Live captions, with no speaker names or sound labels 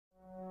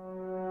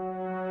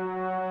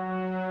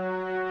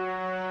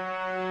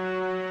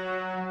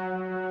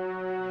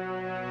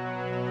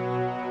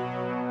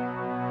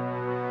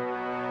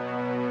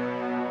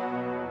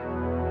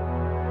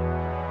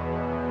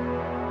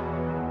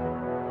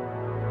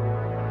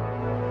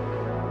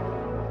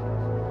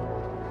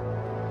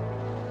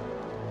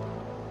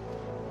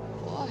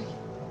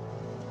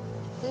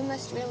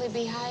must really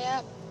be high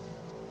up.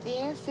 The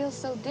air feels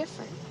so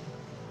different.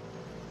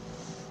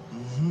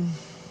 Mm-hmm.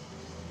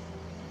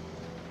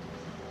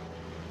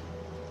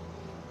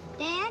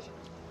 Dad?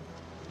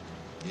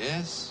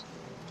 Yes?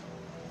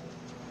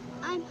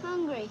 I'm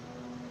hungry.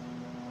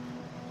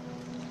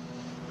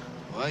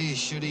 Well, you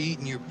should have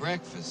eaten your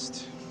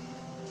breakfast.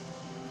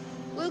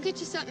 We'll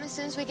get you something as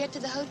soon as we get to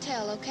the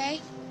hotel,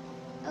 okay?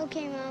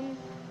 Okay, Mom.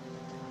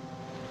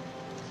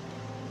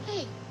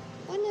 Hey,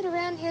 wasn't it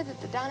around here that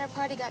the Donner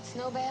Party got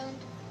snowbound?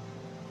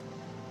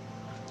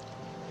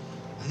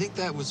 I think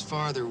that was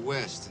farther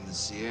west in the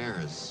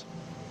Sierras.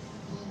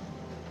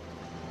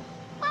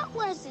 What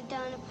was the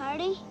Donner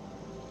Party?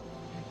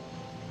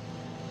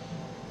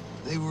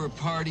 They were a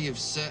party of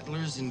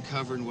settlers in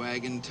covered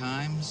wagon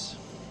times.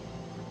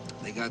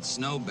 They got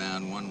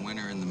snowbound one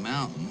winter in the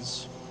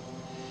mountains.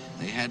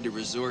 They had to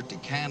resort to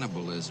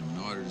cannibalism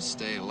in order to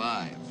stay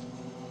alive.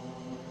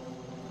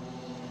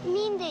 You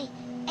mean they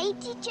ate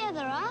each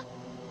other up?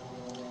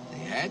 They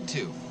had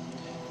to,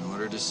 in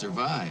order to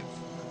survive.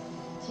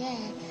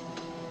 Jack.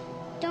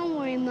 Don't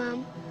worry,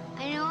 Mom.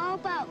 I know all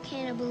about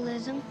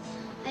cannibalism.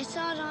 I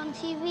saw it on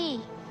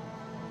TV.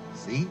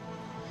 See?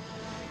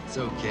 It's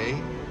okay.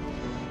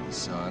 You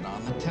saw it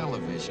on the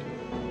television.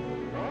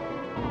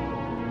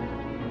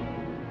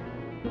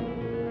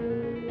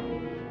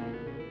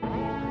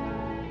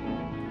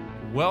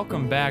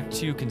 Welcome back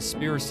to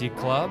Conspiracy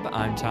Club.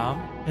 I'm Tom.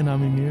 And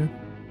I'm Emir.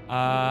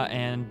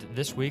 And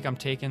this week I'm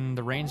taking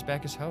the reins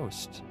back as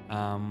host.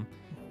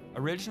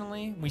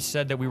 Originally, we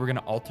said that we were going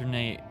to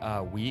alternate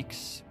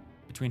weeks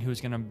between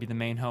who's going to be the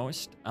main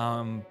host.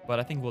 But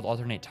I think we'll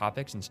alternate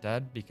topics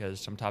instead because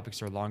some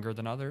topics are longer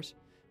than others.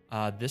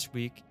 This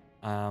week,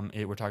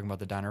 we're talking about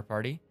the Donner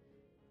Party.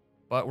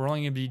 But we're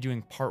only going to be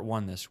doing part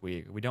one this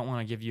week. We don't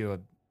want to give you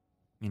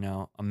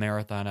a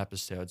marathon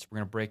episode. So we're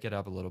going to break it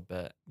up a little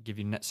bit, give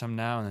you some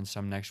now and then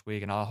some next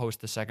week. And I'll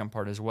host the second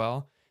part as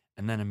well.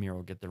 And then Amir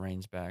will get the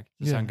reins back.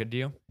 Does that sound good to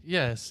you?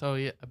 Yeah.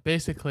 So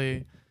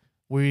basically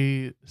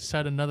we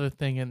said another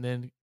thing and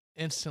then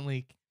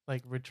instantly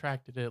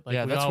retracted it.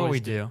 That's what we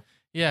do.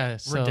 Yeah.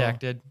 So,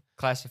 redacted,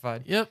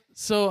 classified. Yep.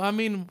 So, I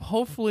mean,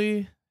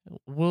 hopefully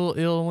it'll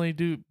only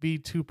be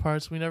two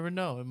parts. We never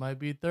know. It might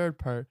be a third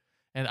part.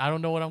 And I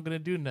don't know what I'm going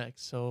to do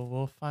next. So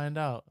we'll find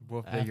out.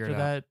 We'll figure after it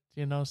out.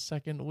 that,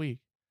 second week.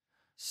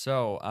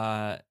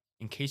 So,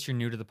 in case you're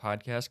new to the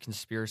podcast,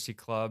 Conspiracy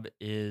Club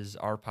is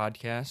our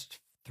podcast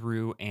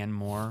through And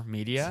More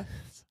Media.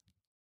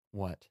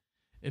 What?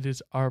 It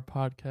is our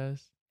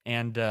podcast.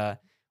 And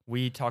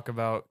we talk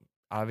about,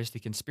 obviously,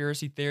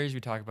 conspiracy theories.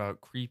 We talk about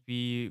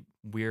creepy,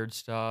 weird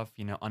stuff,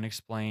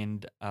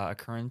 unexplained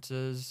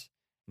occurrences,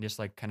 and just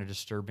kind of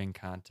disturbing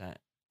content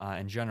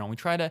in general. We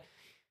try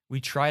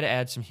to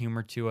add some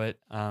humor to it,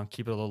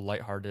 keep it a little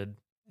lighthearted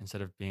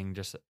instead of being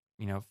just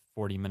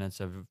 40 minutes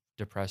of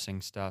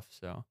depressing stuff.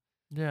 So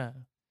yeah,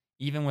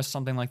 even with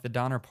something like the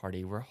Donner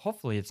Party, where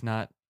hopefully it's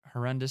not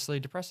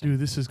horrendously depressing. Dude,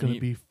 this is going to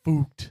be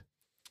fooked.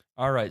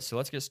 All right, so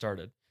let's get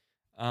started.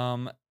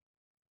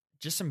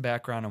 Just some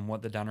background on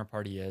what the Donner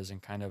Party is and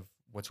kind of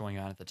what's going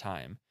on at the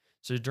time.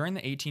 So during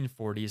the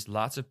 1840s,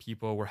 lots of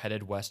people were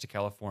headed west to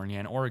California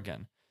and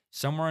Oregon.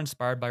 Some were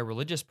inspired by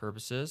religious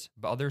purposes,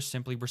 but others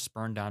simply were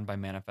spurned on by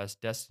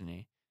manifest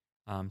destiny,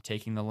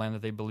 taking the land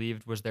that they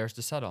believed was theirs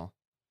to settle.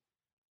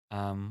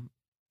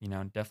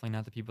 Definitely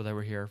not the people that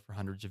were here for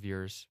hundreds of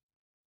years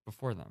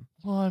before them.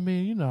 Well, I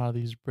mean, you know how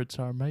these Brits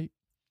are, mate.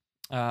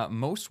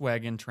 Most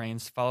wagon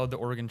trains followed the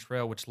Oregon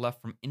Trail, which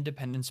left from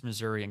Independence,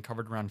 Missouri, and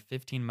covered around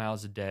 15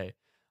 miles a day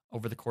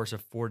over the course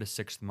of 4 to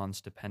 6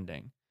 months,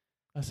 depending.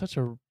 That's such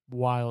a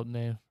wild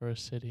name for a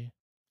city.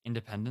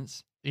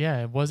 Independence?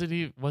 Yeah, was it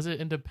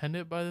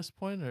independent by this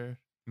point or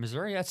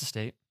Missouri? That's a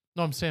state.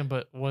 No, I'm saying,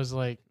 but was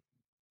okay,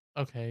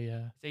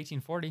 yeah. It's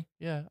 1840.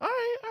 Yeah. All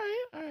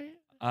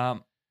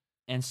right.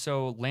 And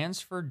so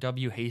Lansford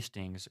W.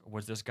 Hastings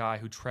was this guy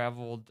who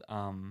traveled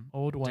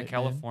to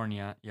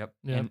California, in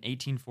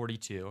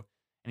 1842,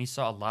 and he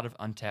saw a lot of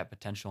untapped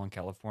potential in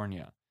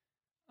California.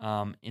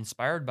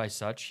 Inspired by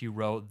such, he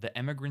wrote The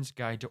Emigrant's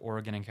Guide to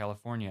Oregon and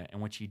California, in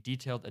which he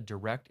detailed a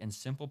direct and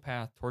simple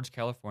path towards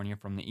California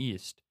from the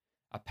east,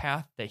 a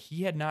path that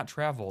he had not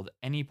traveled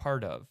any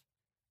part of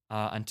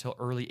until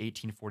early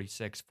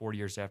 1846, 40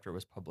 years after it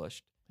was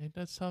published. Ain't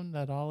that something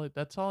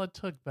that's all it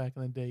took back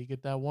in the day? You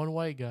get that one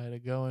white guy to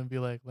go and be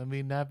like, let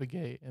me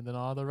navigate. And then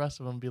all the rest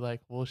of them be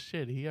like, well,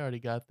 shit, he already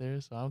got there,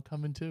 so I'm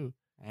coming too.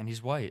 And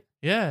he's white.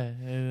 Yeah.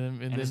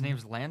 And then, his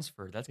name's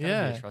Lansford. That's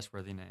gotta be a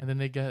trustworthy name. And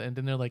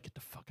then they're like, get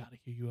the fuck out of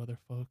here, you other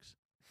folks.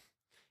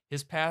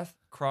 His path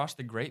crossed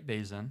the Great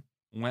Basin,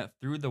 went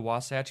through the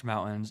Wasatch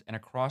Mountains, and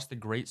across the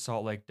Great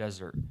Salt Lake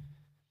Desert.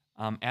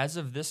 As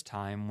of this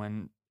time,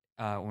 when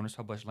it was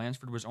published,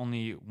 Lansford was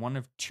only one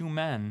of two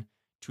men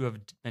to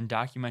have been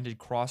documented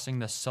crossing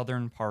the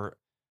southern part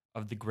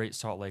of the Great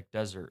Salt Lake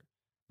Desert,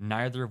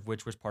 neither of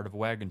which was part of a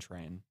wagon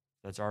train.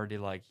 That's already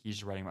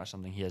he's writing about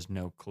something he has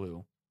no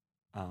clue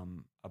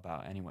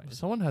about anyways.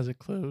 Someone has a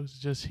clue. It's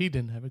just he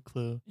didn't have a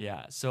clue.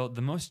 Yeah, so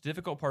the most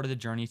difficult part of the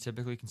journey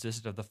typically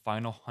consisted of the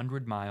final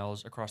 100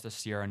 miles across the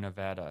Sierra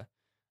Nevada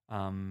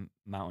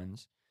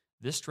mountains.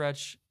 This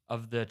stretch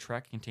of the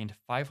trek contained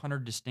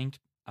 500 distinct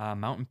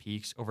mountain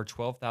peaks over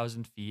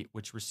 12,000 feet,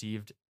 which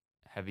received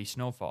heavy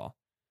snowfall.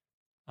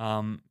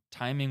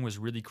 Timing was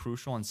really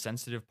crucial and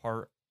sensitive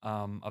part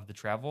of the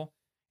travel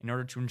in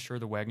order to ensure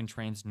the wagon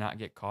trains not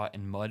get caught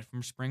in mud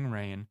from spring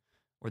rain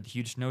or the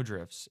huge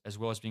snowdrifts, as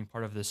well as being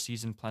part of the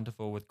season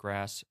plentiful with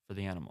grass for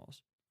the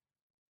animals.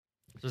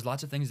 There's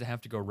lots of things that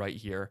have to go right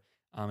here,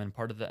 and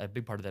a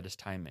big part of that is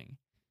timing,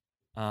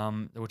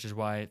 which is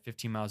why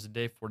 15 miles a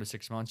day, 4 to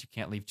 6 months, you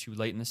can't leave too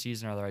late in the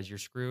season, otherwise you're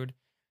screwed.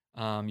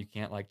 You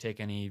can't like take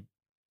any,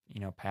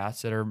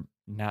 paths that are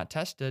not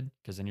tested,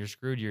 because then you're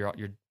screwed. You're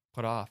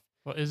put off.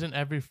 Well, isn't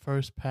every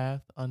first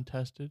path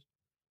untested?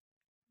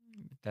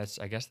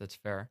 I guess that's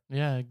fair.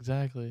 Yeah,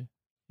 exactly.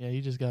 Yeah,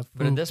 you just got.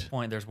 But at this fooped.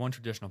 point, there's one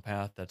traditional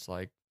path that's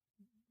like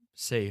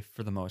safe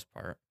for the most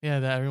part. Yeah,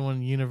 that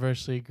everyone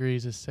universally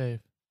agrees is safe.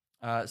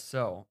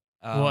 So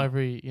Well,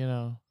 every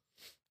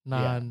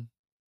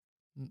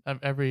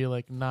every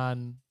like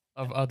non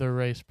of other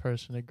race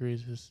person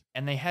agrees is.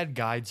 and they had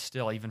guides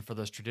still, even for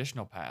those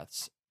traditional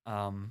paths.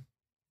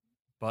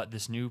 But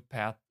this new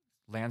path,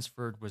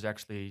 Lansford was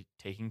actually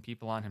taking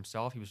people on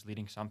himself. He was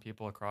leading some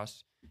people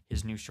across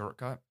his new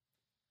shortcut.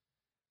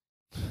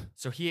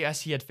 So he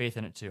had faith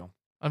in it too.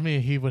 I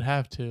mean, he would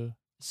have to.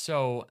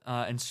 So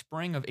in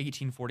spring of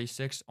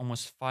 1846,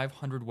 almost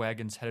 500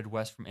 wagons headed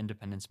west from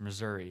Independence,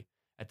 Missouri.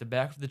 At the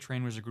back of the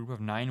train was a group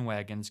of 9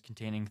 wagons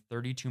containing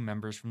 32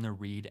 members from the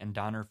Reed and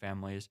Donner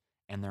families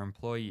and their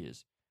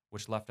employees,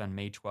 which left on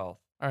May 12th.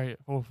 All right,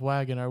 with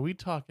wagon, are we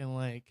talking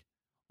like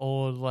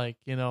old, like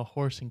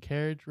horse and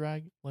carriage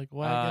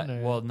wagon?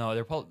 Or? Well, no,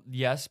 they're pulled.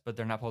 Yes, but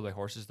they're not pulled by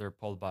horses. They're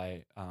pulled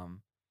by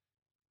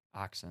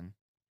oxen.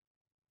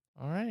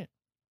 All right.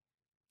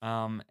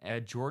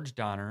 George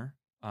Donner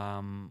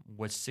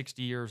was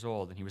 60 years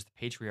old, and he was the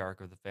patriarch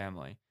of the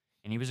family.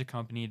 And he was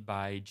accompanied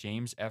by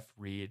James F.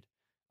 Reed,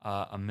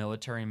 a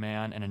military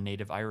man, and a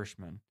native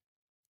Irishman.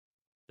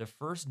 The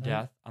first Right.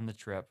 death on the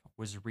trip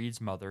was Reed's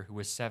mother, who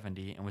was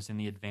 70 and was in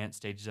the advanced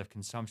stages of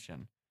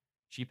consumption.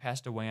 She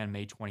passed away on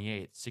May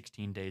 28th,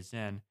 16 days in,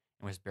 and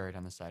was buried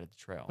on the side of the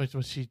trail. Wait,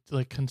 was she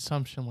like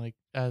consumption, like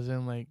as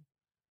in like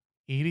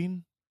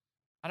eating?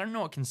 I don't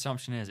know what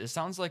consumption is. It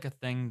sounds like a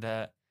thing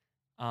that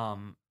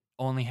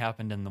only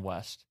happened in the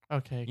West.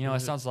 Okay. It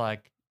 'cause sounds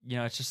like,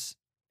 it's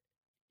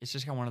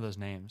just got one of those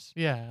names.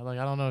 Yeah, like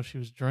I don't know if she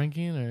was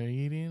drinking or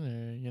eating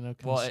or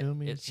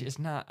consuming. Well, it's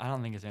not. I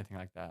don't think it's anything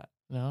like that.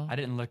 No. I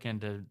didn't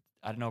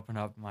open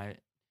up my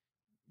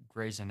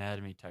Grey's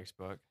Anatomy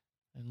textbook.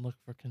 And look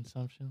for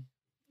consumption.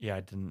 Yeah, I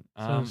didn't.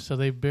 So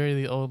they bury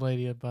the old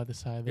lady up by the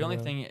side of the The only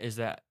road. thing is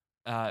that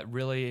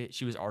really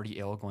she was already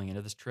ill going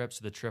into this trip,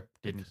 so the trip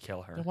didn't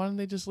kill her. Then why didn't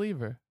they just leave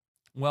her?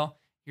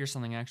 Well, here's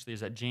something actually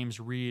is that James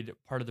Reed,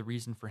 part of the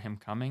reason for him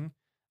coming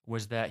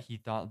was that he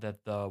thought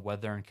that the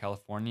weather in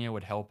California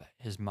would help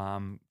his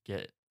mom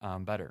get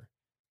better.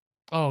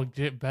 Oh,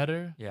 get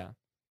better? Yeah.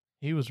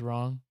 He was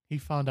wrong. He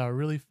found out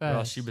really fast.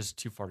 Well, she was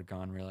too far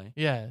gone, really.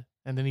 Yeah,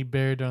 and then he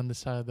buried her on the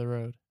side of the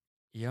road.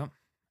 Yep.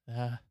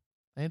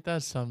 Ain't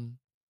that some?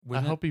 I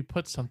Within- hope he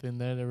put something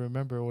there to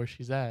remember where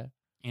she's at.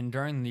 And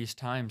during these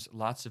times,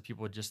 lots of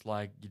people just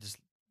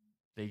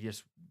they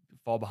just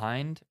fall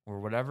behind or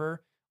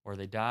whatever, or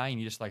they die, and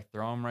you just like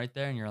throw them right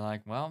there, and you're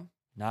like, well,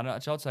 not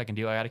much else I can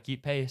do. I got to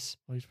keep pace.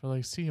 Well, he's probably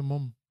like, see you,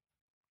 mom.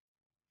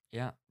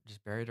 Yeah,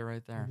 just buried her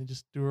right there. And they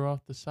just threw her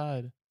off the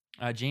side.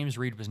 James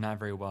Reed was not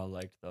very well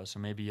liked though, so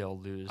maybe you'll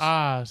lose.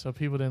 So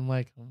people didn't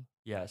like him.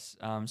 Yes.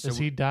 Does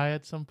he die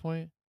at some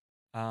point?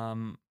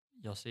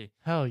 You'll see.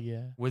 Hell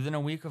yeah. Within a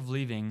week of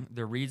leaving,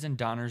 the Reeds and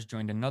Donners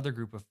joined another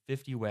group of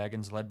 50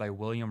 wagons led by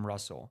William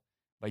Russell.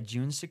 By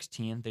June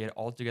 16th, they had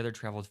altogether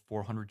traveled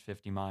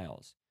 450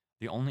 miles.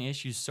 The only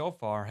issues so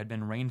far had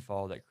been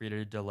rainfall that created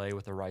a delay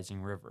with a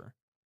rising river.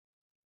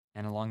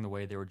 And along the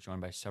way, they were joined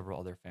by several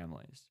other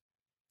families.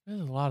 There's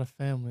a lot of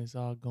families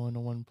all going to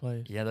one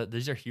place. Yeah,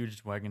 these are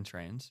huge wagon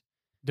trains.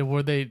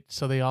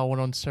 So they all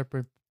went on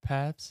separate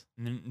paths?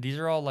 And then these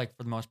are all, like,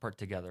 for the most part,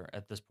 together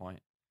at this point.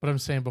 But I'm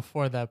saying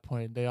before that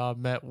point, they all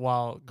met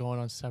while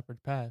going on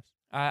separate paths.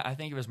 I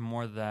think it was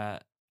more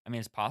that, I mean,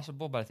 it's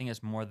possible, but I think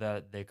it's more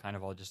that they kind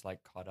of all just,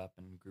 like, caught up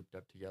and grouped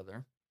up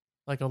together.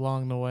 Like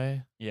along the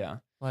way? Yeah.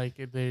 Like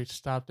if they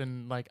stopped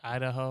in like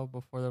Idaho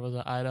before there was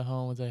an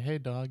Idaho and was like, hey,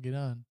 dog, get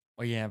on.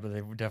 Well, yeah, but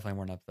they definitely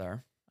weren't up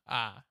there.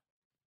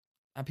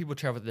 And people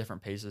travel at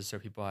different paces, so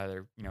people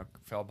either,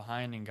 fell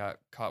behind and got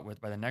caught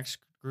by the next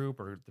group,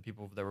 or the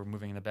people that were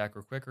moving in the back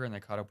were quicker and they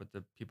caught up with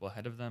the people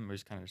ahead of them. It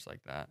was kind of just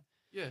like that.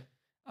 Yeah.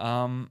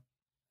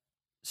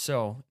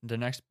 So the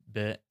next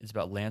bit is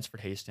about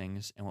Lansford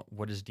Hastings and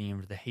what is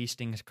deemed the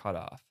Hastings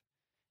Cutoff.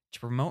 To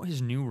promote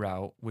his new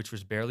route, which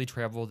was barely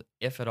traveled,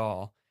 if at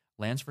all,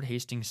 Lansford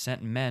Hastings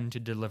sent men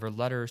to deliver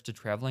letters to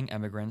traveling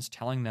emigrants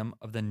telling them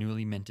of the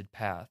newly minted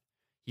path.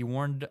 He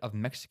warned of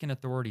Mexican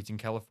authorities in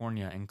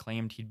California and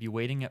claimed he'd be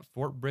waiting at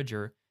Fort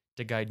Bridger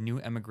to guide new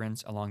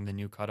immigrants along the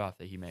new cutoff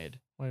that he made.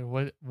 Wait,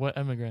 what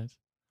immigrants?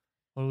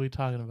 What are we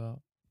talking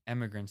about?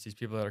 Immigrants, these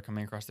people that are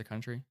coming across the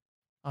country.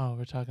 Oh,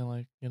 we're talking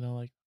like, like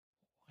whites.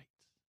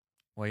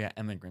 Well, yeah,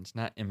 immigrants,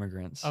 not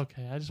immigrants.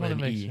 Okay, I just With want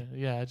to an make E. sure.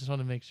 Yeah, I just want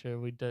to make sure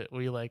we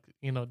like,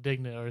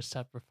 dignity or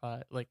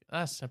simplify, like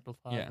not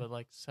simplify, Yeah. but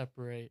like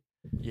separate.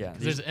 Yeah.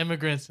 Because there's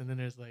immigrants and then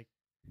there's like,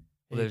 Well,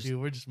 hey, there's-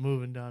 dude, we're just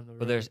moving down the road.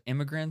 But there's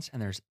immigrants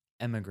and there's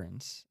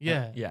immigrants.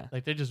 yeah, Yeah.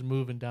 like they're just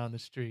moving down the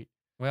street.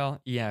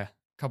 Well, yeah, a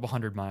couple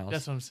hundred miles.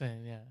 That's what I'm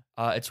saying.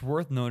 Yeah. It's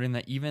worth noting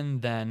that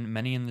even then,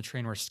 many in the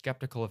train were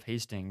skeptical of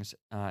Hastings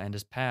and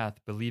his path,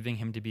 believing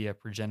him to be a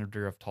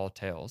progenitor of tall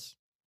tales.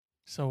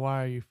 So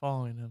why are you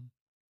following him?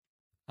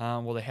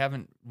 Well, they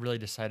haven't really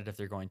decided if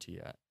they're going to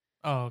yet.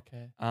 Oh,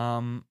 okay.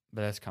 But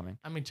that's coming.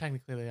 I mean,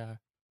 technically they are.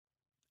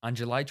 On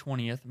July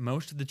 20th,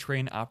 most of the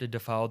train opted to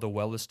follow the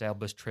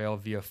well-established trail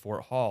via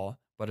Fort Hall,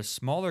 but a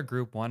smaller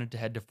group wanted to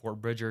head to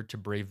Fort Bridger to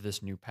brave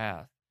this new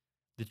path.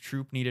 The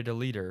troop needed a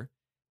leader.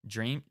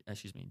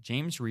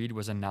 James Reed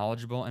was a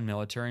knowledgeable and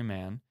military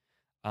man,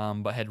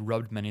 but had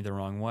rubbed many the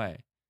wrong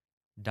way.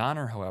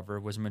 Donner, however,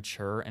 was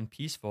mature and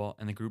peaceful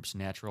and the group's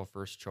natural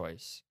first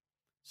choice.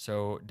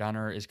 So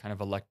Donner is kind of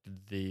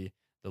elected the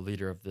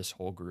leader of this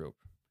whole group,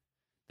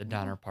 the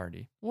Donner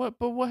Party. What?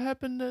 But what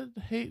happened to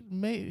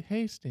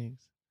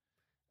Hastings?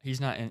 He's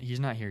not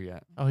here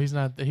yet. Oh, he's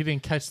not. He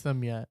didn't catch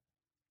them yet.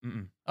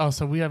 Mm-mm. Oh,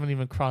 so we haven't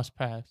even crossed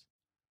paths.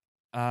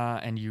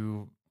 And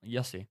you'll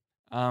see.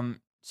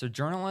 So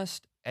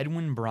journalist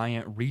Edwin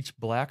Bryant reached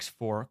Black's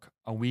Fork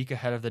a week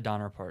ahead of the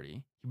Donner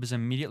Party. He was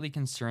immediately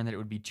concerned that it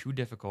would be too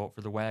difficult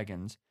for the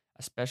wagons,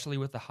 especially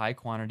with the high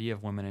quantity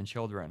of women and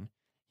children.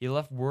 He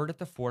left word at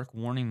the fork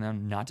warning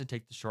them not to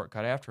take the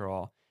shortcut after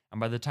all, and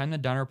by the time the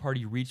Donner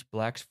Party reached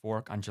Black's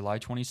Fork on July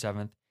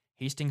 27th,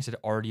 Hastings had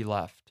already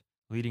left,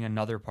 leading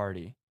another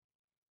party.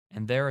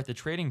 And there at the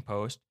trading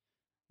post,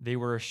 they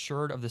were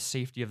assured of the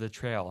safety of the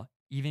trail,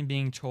 even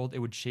being told it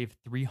would shave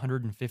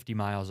 350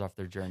 miles off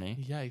their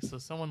journey. Yikes! So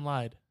someone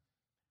lied.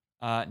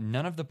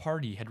 None of the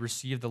party had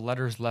received the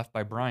letters left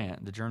by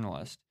Bryant, the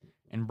journalist,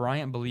 and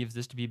Bryant believes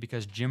this to be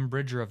because Jim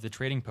Bridger of the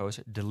trading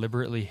post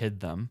deliberately hid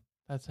them.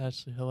 That's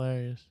actually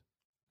hilarious.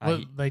 Uh,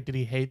 What? Did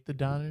he hate the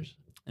Donners?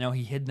 No,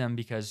 he hid them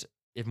because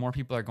if more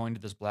people are going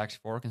to this Black's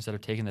Fork instead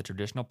of taking the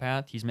traditional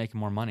path, he's making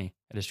more money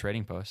at his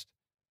trading post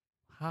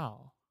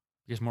How?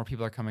 because more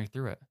people are coming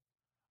through it.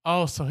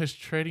 Oh, so his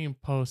trading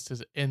post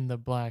is in the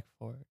Black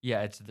Fork.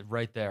 Yeah, it's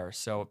right there.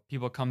 So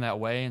people come that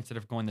way instead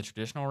of going the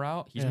traditional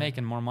route. He's Yeah.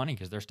 making more money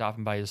because they're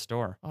stopping by his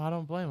store. Oh, I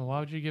don't blame him. Why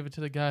would you give it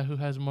to the guy who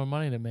has more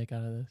money to make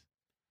out of this?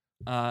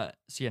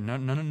 So yeah,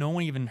 no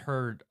one even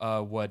heard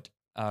what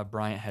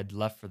Bryant had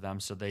left for them,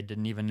 so they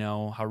didn't even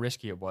know how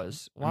risky it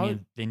was. Why I would-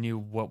 mean, they knew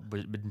what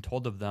had been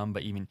told of them,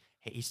 but even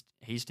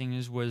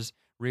Hastings was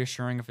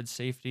reassuring of its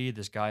safety.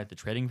 This guy at the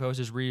trading post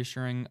is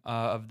reassuring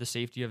of the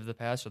safety of the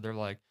path. So they're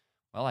like,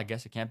 well, I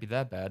guess it can't be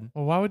that bad.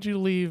 Well, why would you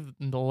leave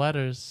the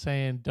letters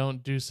saying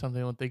don't do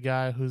something with the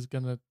guy who's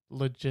gonna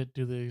legit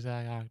do the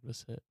exact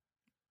opposite?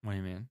 What do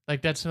you mean?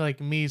 Like that's like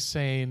me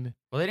saying,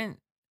 Well, they didn't.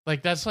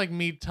 like that's like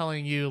me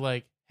telling you,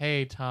 like,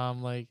 hey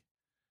Tom, like,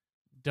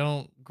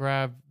 don't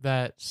grab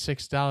that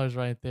 $6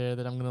 right there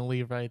that I'm gonna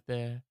leave right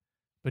there,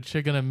 but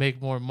you're gonna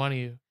make more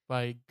money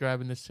by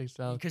grabbing the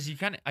 $6. Because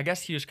I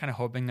guess he was kind of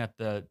hoping that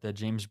the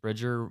James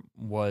Bridger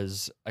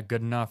was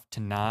good enough to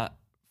not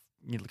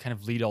kind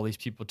of lead all these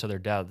people to their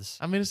deaths.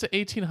 I mean, it's the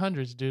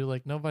 1800s, dude.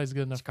 Like nobody's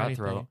good enough It's for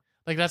anything. cutthroat.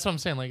 Like that's what I'm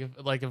saying.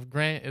 If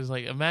Grant is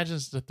like, imagine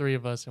it's the three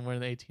of us and we're in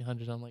the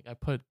 1800s. I'm like, I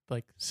put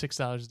like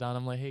 $6 down.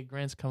 I'm like, hey,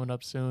 Grant's coming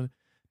up soon.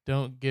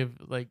 Don't give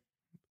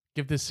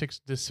this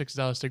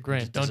 $6 to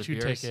Grant. Just Don't you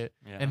take disappears. it.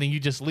 Yeah. And then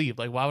you just leave.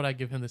 Like, why would I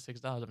give him the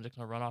 $6? I'm just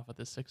gonna run off with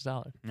this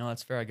 $6. No,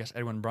 that's fair. I guess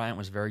Edwin Bryant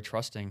was very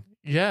trusting.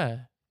 Yeah,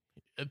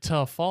 to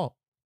a fault.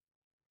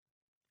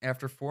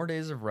 After 4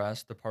 days of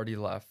rest, the party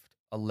left,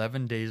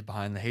 11 days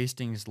behind the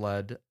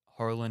Hastings-led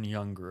Harlan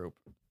Young group.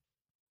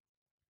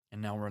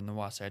 And now we're in the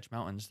Wasatch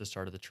Mountains, the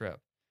start of the trip.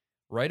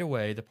 Right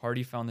away, the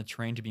party found the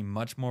terrain to be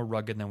much more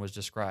rugged than was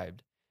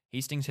described.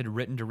 Hastings had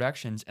written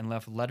directions and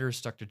left letters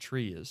stuck to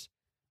trees.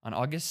 On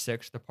August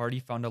 6th, the party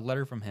found a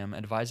letter from him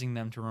advising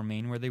them to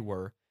remain where they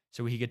were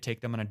so he could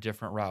take them on a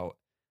different route.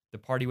 The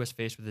party was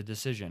faced with a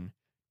decision: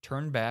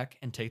 turn back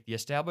and take the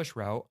established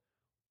route,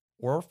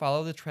 or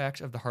follow the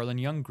tracks of the Harlan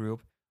Young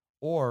group,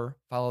 or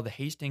follow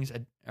Hastings'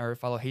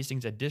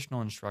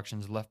 additional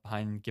instructions left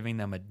behind, giving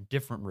them a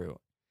different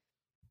route.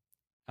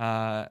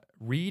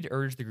 Reed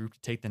urged the group to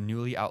take the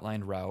newly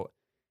outlined route,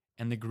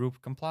 and the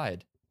group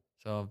complied.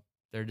 So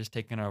they're just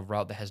taking a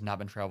route that has not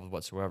been traveled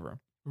whatsoever.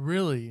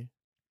 Really?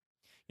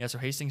 Yeah, so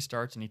Hastings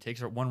starts and he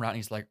takes one route and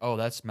he's like, oh,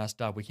 that's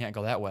messed up. We can't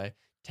go that way.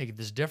 Take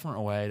this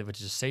different way,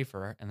 which is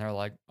safer. And they're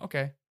like,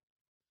 okay.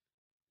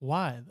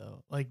 Why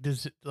though? Like,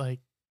 does it like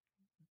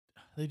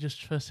they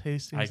just trust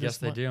Hastings? I guess this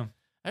they much? do.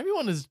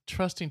 Everyone is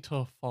trusting to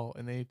a fault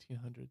in the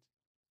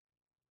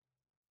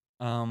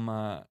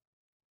 1800s.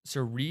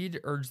 So Reed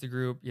urged the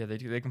group. Yeah,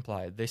 they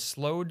complied. They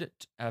slowed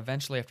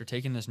eventually after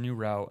taking this new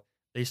route.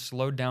 they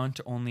slowed down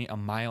to only 1.5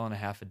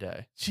 miles a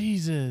day.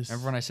 Jesus.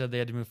 Remember when I said they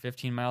had to move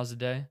 15 miles a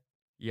day?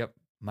 Yep,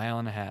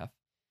 1.5 miles.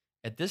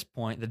 At this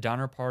point, the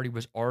Donner Party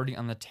was already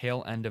on the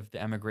tail end of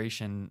the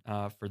emigration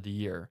for the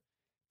year.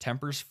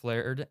 Tempers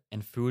flared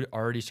and food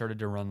already started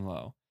to run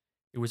low.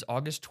 It was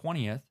August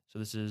 20th, so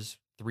this is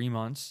 3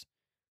 months,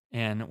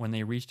 and when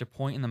they reached a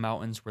point in the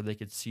mountains where they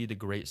could see the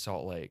Great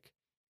Salt Lake.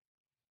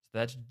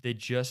 So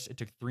it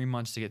took 3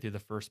 months to get through the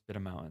first bit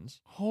of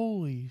mountains.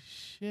 Holy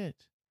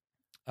shit.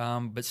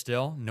 But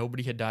still,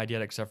 nobody had died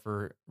yet except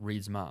for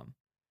Reed's mom.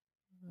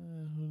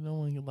 No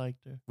one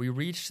liked her. We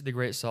reached the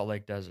Great Salt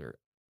Lake Desert,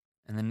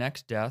 and the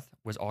next death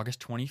was August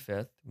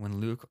 25th when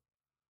Luke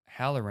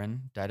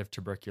Halloran died of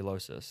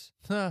tuberculosis.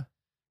 Huh.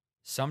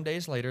 Some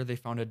days later, they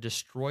found a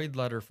destroyed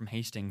letter from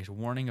Hastings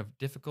warning of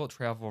difficult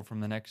travel for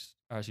the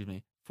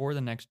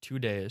next 2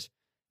 days,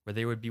 where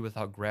they would be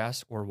without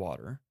grass or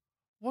water.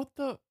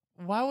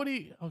 Why would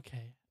he?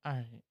 Okay, all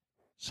right.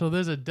 So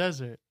there's a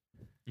desert.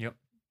 Yep.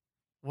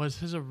 Was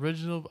his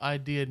original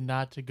idea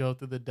not to go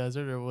through the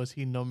desert, or was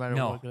he no matter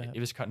No, what gonna happen?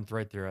 it was cutting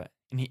right through it.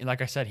 And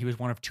like I said, he was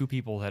one of 2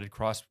 people that had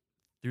crossed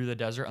through the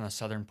desert on the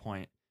southern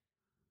point.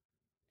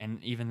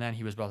 And even then,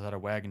 he was about at a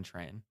wagon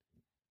train.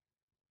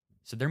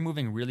 So they're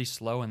moving really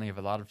slow, and they have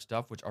a lot of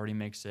stuff, which already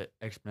makes it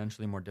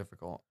exponentially more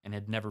difficult, and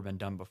had never been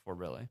done before,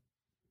 really.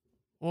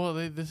 Well,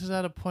 this is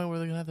at a point where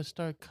they're gonna have to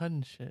start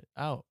cutting shit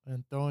out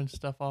and throwing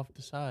stuff off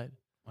the side,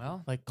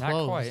 Well, like not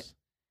clothes. quite.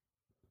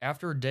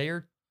 After a day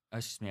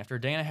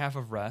and a half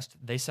of rest,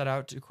 they set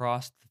out to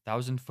cross the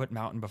 1,000-foot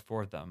mountain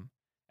before them.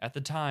 At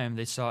the time,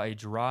 they saw a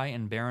dry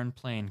and barren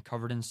plain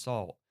covered in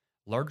salt,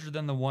 larger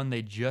than the one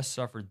they just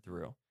suffered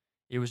through.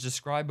 It was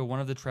described by one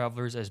of the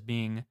travelers as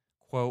being,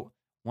 quote,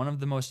 one of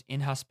the most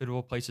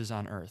inhospitable places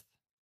on earth.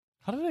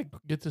 How did I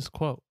get this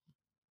quote?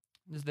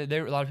 A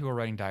lot of people were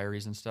writing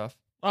diaries and stuff.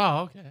 Oh,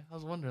 okay. I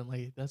was wondering,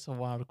 like, that's a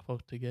wild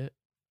quote to get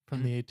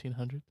from the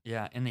 1800s.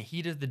 Yeah, in the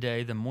heat of the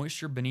day, the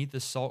moisture beneath the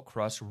salt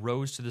crust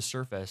rose to the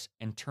surface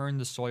and turned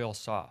the soil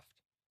soft.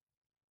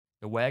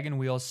 The wagon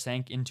wheels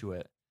sank into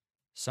it.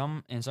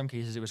 In some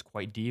cases, it was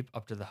quite deep,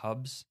 up to the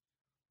hubs,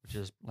 which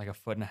is like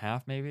 1.5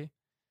 feet maybe.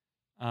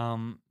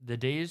 The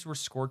days were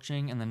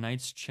scorching and the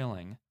nights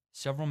chilling.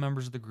 Several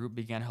members of the group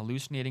began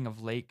hallucinating of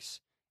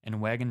lakes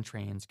and wagon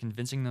trains,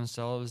 convincing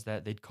themselves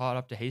that they'd caught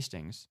up to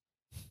Hastings.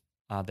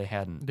 They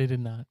hadn't. They did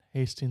not.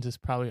 Hastings is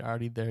probably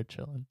already there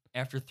chilling.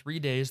 After 3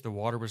 days, the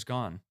water was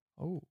gone.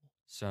 Oh.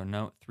 So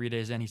no, 3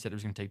 days in, he said it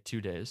was going to take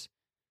 2 days.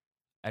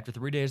 After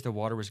 3 days, the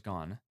water was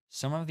gone.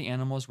 Some of the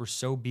animals were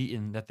so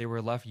beaten that they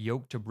were left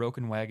yoked to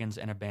broken wagons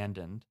and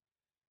abandoned.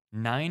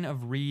 9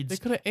 of Reed's...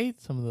 They could have ate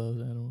some of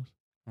those animals.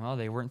 Well,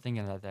 they weren't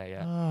thinking about that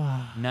yet.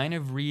 Ah. 9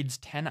 of Reed's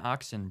 10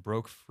 oxen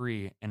broke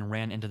free and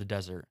ran into the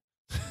desert.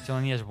 So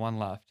only has 1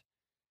 left.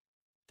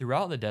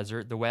 Throughout the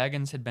desert, the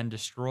wagons had been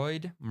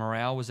destroyed,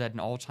 morale was at an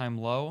all-time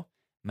low,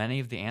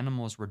 many of the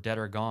animals were dead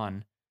or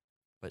gone,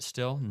 but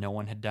still, no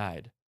one had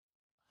died.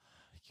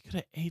 You could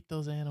have ate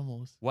those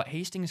animals. What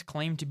Hastings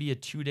claimed to be a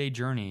 2-day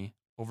journey,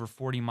 over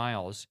 40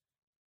 miles,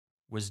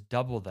 was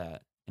double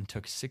that and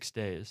took 6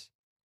 days.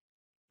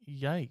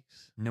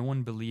 Yikes. No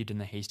one believed in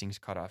the Hastings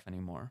cutoff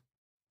anymore.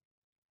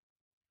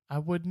 I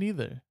wouldn't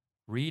either.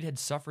 Reed had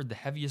suffered the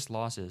heaviest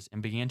losses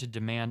and began to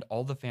demand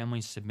all the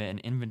families submit an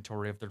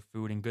inventory of their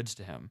food and goods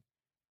to him.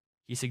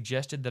 He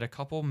suggested that a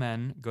couple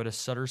men go to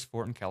Sutter's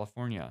Fort in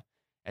California,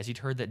 as he'd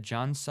heard that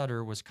John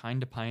Sutter was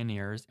kind to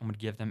pioneers and would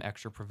give them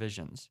extra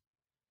provisions.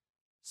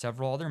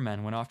 Several other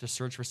men went off to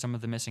search for some of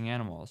the missing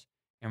animals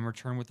and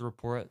returned with the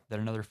report that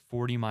another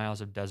 40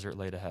 miles of desert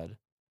laid ahead.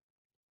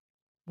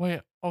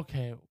 Wait,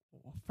 okay.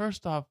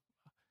 First off,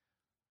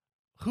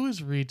 who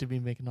is Reed to be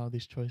making all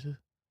these choices?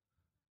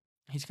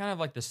 He's kind of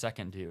like the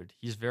second dude.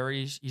 He's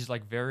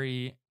like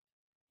very,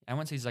 I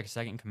wouldn't say he's like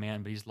second in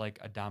command, but he's like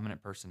a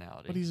dominant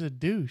personality. But he's a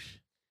douche.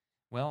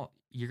 Well,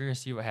 you're going to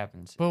see what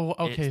happens. But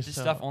okay, This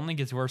stuff only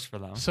gets worse for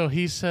them. So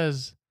he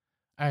says,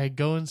 all right,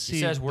 go and see. He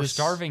says, we're this-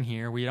 starving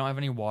here. We don't have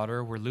any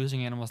water. We're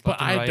losing animals left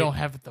But and I right. don't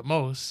have it the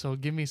most, so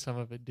give me some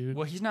of it, dude.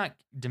 Well, he's not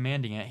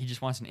demanding it. He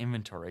just wants an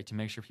inventory to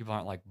make sure people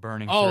aren't like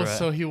burning Oh, through it.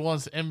 so he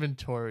wants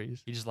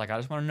inventories. He's just like, I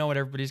just want to know what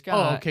everybody's Oh,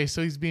 got. okay,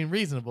 so he's being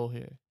reasonable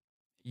here.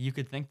 You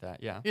could think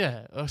that, yeah.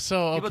 Yeah,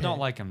 so People okay. don't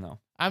like him, though.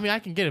 I mean, I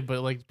can get it,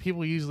 but like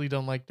people usually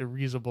don't like the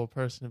reasonable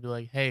person to be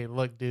like, "Hey,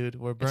 look, dude,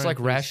 we're burning." It's like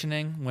through-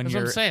 rationing when That's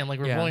you're... what I'm saying. Like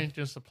we're yeah. running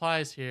through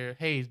supplies here.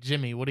 Hey,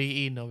 Jimmy, what are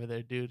you eating over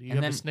there, dude? You And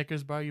have then- a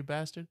Snickers bar, you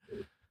bastard.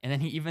 And then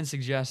he even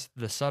suggests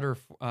the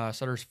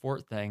Sutter's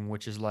Fort thing,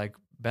 which is like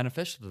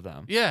beneficial to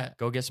them. Yeah.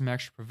 Go get some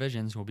extra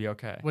provisions. We'll be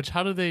okay. Which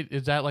how do they?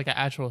 Is that like an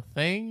actual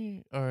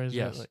thing, or is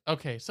Yes. it like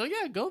okay? So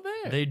yeah, go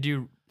there. They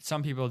do.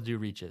 Some people do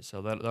reach it,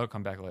 so that'll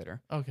come back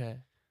later. Okay.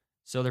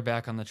 So they're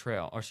back on the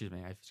trail. Or excuse me,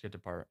 I skipped a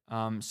part.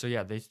 So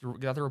yeah, they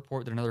got the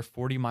report that another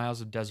 40 miles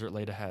of desert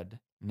laid ahead.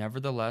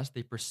 Nevertheless,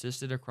 they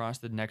persisted across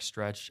the next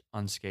stretch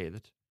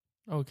unscathed.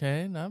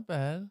 Okay, not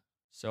bad.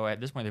 So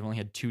at this point, they've only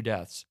had 2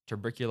 deaths: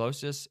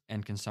 tuberculosis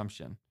and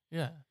consumption.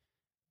 Yeah.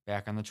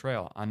 Back on the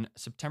trail on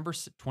September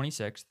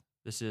 26th.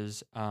 This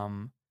is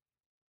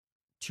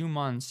 2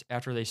 months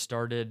after they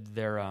started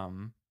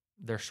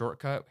their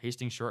shortcut,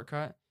 Hastings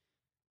shortcut,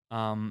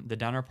 the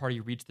Donner Party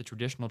reached the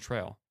traditional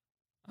trail,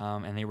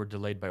 and they were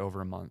delayed by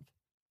over a month.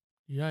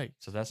 Yikes.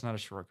 So that's not a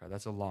shortcut.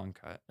 That's a long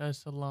cut.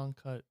 That's a long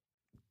cut.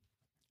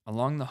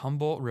 Along the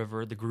Humboldt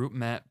River, the group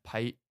met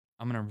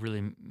I'm going to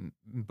really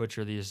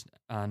butcher these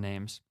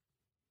names.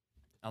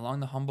 Along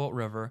the Humboldt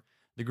River,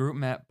 the group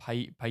met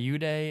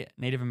Paiute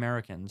Native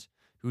Americans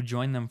who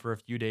joined them for a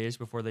few days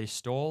before they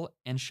stole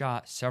and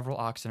shot several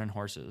oxen and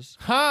horses.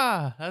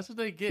 Ha! That's what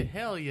they get.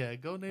 Hell yeah.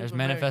 Go Native There's American.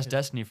 manifest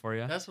destiny for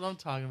you. That's what I'm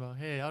talking about.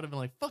 Hey, I would have been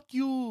like, fuck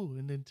you,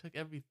 and then took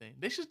everything.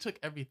 They should have took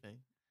everything.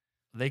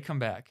 They come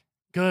back.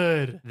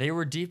 Good. They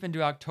were deep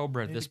into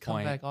October at They this come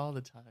point, back all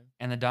the time.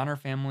 and the Donner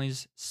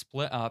families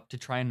split up to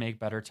try and make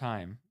better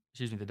time.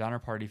 The Donner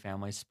Party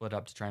families split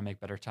up to try and make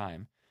better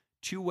time.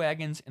 2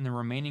 wagons in the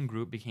remaining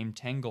group became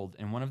tangled,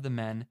 and one of the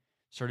men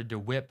started to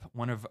whip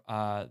one of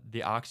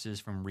the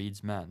oxes from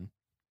Reed's men.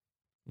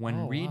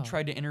 When Reed wow.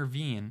 tried to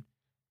intervene,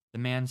 the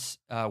man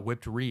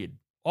whipped Reed.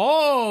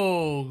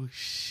 Oh,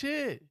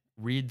 shit.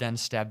 Reed then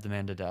stabbed the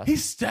man to death. He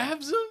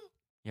stabs him?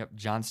 Yep,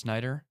 John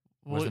Snyder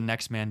was Well- the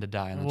next man to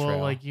die on the Well, trail.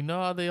 like, you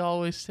know how they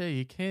always say,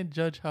 you can't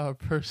judge how a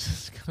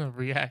person's going to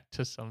react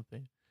to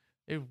something.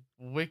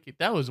 Wicked.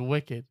 That was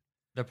wicked.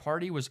 The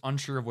party was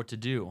unsure of what to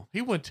do.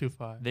 He went too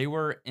far. They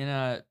were in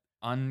a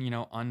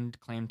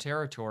unclaimed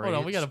territory. Hold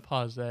on, we It's- gotta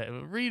pause that.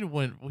 Reed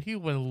went a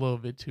little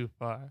bit too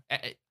far.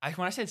 when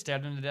I said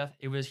stabbed him to death,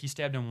 it was he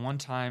stabbed him one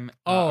time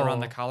Oh, around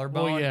the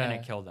collarbone well, yeah. and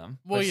it killed him.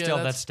 Well, but yeah, still,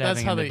 that's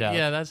stabbing how him to they, death.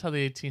 yeah, that's how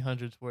the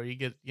 1800s were. You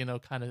get,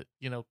 kind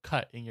of,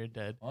 cut and you're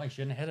dead. Well, he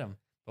shouldn't have hit him.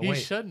 But He wait,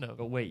 shouldn't have.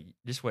 But wait,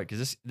 just wait,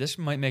 because this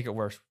might make it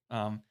worse.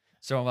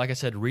 So like I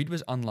said, Reed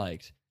was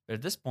unliked, but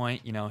at this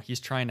point, he's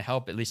trying to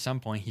help. At least some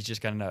point, he's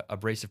just got an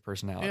abrasive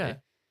personality. Yeah.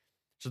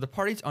 So the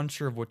party's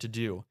unsure of what to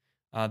do.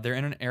 They're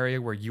in an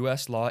area where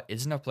U.S. law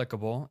isn't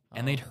applicable,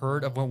 and they'd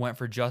heard of what went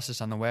for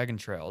justice on the wagon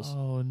trails.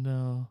 Oh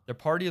no. The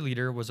party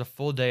leader was a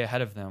full day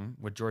ahead of them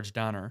with George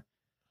Donner.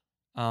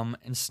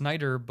 And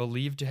Snyder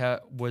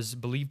was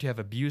believed to have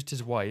abused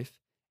his wife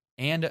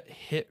and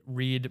hit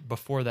Reed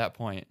before that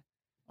point.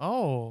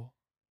 Oh.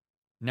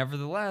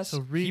 Nevertheless, So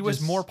Reed he was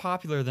just- more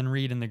popular than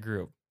Reed in the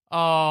group.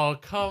 Oh,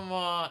 come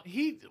on.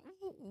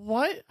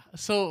 What?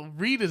 So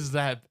Reed is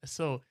that.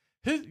 So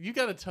you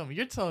got to tell me.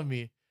 You're telling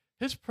me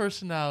his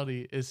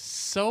personality is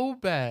so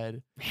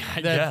bad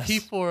that Yes.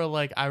 people are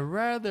like, I'd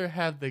rather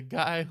have the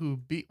guy who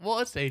beat. Well,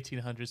 it's the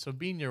 1800s, so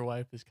beating your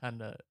wife is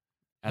kind of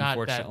not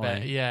that bad.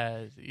 Unfortunately.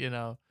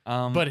 Yeah,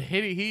 Um, but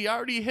he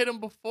already hit him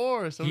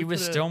before, so he was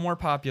coulda- still more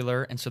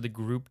popular, and so the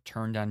group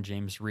turned on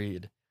James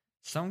Reed.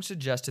 Some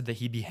suggested that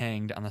he be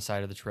hanged on the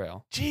side of the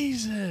trail.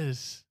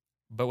 Jesus.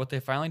 But what they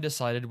finally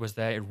decided was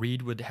that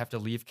Reed would have to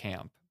leave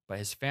camp, but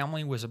his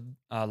family was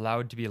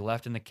allowed to be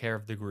left in the care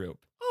of the group.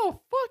 Oh,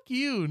 fuck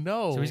you.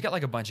 No. So he's got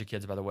like a bunch of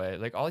kids, by the way.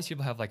 Like all these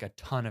people have like a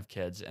ton of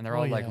kids, and they're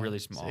all like really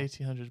small. It's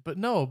 1800s. But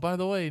no, by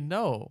the way,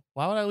 no.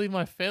 Why would I leave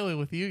my family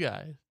with you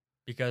guys?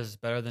 Because it's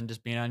better than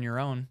just being on your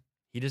own.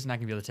 He just not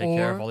gonna be able to take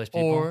care of all these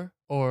people.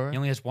 Or He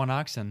only has one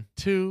oxen.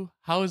 2,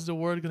 how is the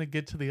word going to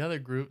get to the other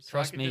group? So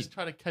Trust I can me- just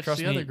try to catch Trust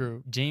the me, other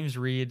group. James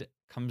Reed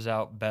comes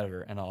out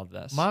better in all of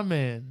this. My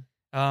man.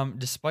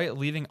 Despite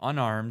leaving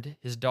unarmed,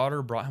 his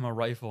daughter brought him a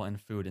rifle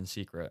and food in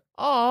secret.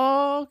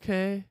 Oh,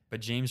 okay. But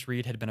James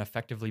Reed had been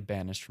effectively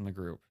banished from the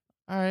group.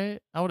 All right.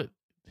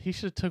 He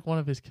should have took one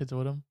of his kids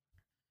with him.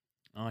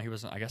 Oh, he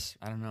wasn't. I guess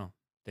I don't know.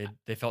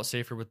 They felt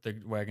safer with the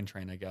wagon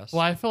train. I guess.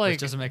 Well, I feel Which like,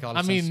 doesn't make a lot I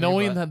of sense. mean, to me,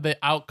 knowing but- that the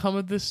outcome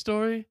of this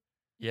story,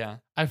 Yeah.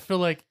 I feel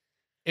like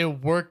it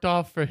worked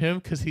off for him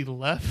because he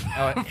left.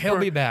 Oh, he'll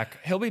be back.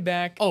 He'll be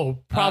back. Oh,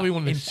 probably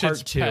when the in part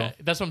shit's 2.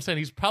 That's what I'm saying.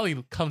 He's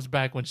probably comes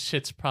back when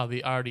shit's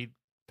probably already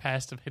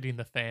past of hitting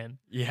the fan.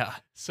 Yeah.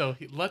 So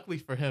luckily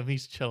for him,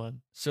 he's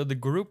chilling. So the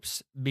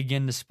groups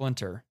begin to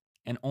splinter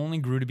and only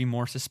grew to be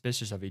more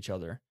suspicious of each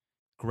other.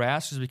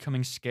 Grass was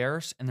becoming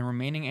scarce, and the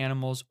remaining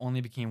animals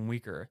only became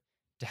weaker.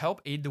 To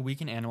help aid the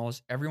weakened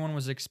animals, everyone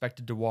was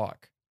expected to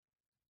walk.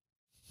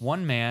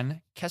 One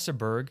man,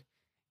 Kesselberg,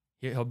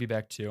 he'll be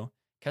back too.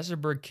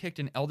 Kesselberg kicked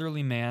an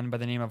elderly man by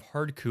the name of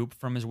Hardcoop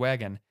from his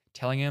wagon,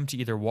 telling him to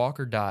either walk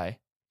or die.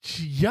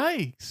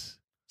 Yikes.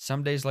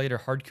 Some days later,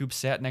 Hardcoop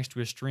sat next to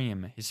a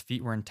stream. His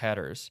feet were in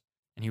tatters,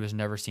 and he was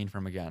never seen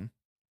from again.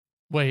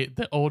 Wait,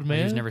 the old man?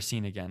 He was never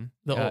seen again.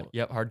 The old-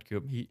 Yep,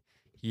 Hardcoop.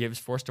 He was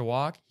forced to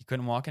walk. He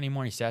couldn't walk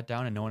anymore. He sat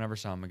down, and no one ever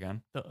saw him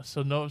again.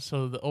 So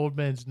the old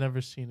man's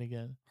never seen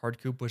again.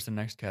 Hardcoop was the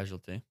next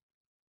casualty.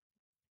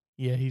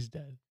 Yeah, he's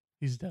dead.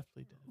 He's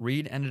definitely dead.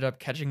 Reed ended up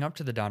catching up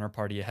to the Donner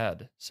Party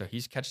ahead, so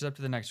he catches up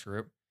to the next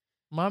group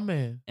My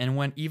man. and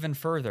went even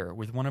further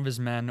with one of his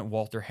men,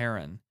 Walter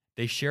Heron.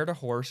 They shared a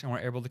horse and were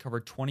able to cover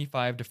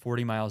 25 to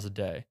 40 miles a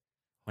day,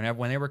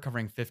 when they were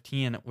covering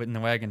 15 in the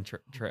wagon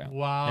trail.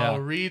 Wow, Yeah.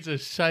 Reed's a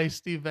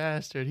shisty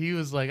bastard. He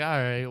was like, all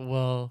right,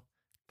 well,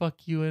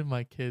 fuck you and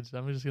my kids.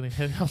 I'm just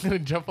gonna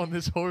jump on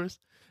this horse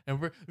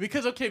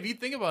because okay, if you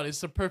think about it,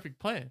 it's the perfect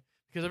plan.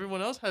 Because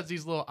everyone else has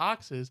these little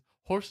oxes.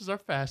 Horses are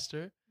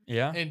faster.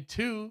 Yeah. And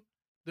 2,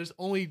 there's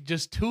only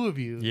just 2 of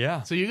you.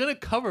 Yeah. So you're gonna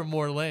cover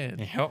more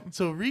land. Yep.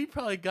 So Reed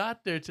probably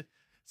got there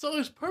So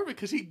it's perfect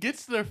because he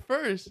gets there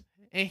first,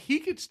 and he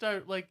could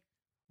start like.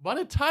 By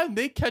the time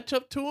they catch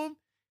up to him,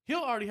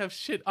 he'll already have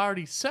shit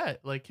already set.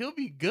 Like he'll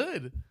be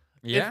good.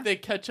 Yeah. If they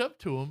catch up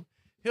to him,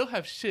 he'll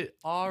have shit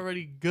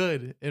already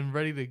good and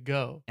ready to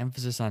go.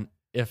 Emphasis on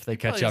if they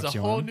catch Probably up has to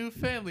a whole him. new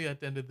family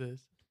at the end of this.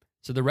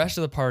 So the rest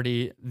of the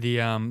party, the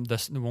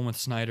one with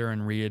Snyder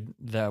and Reed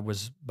that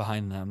was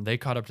behind them, they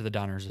caught up to the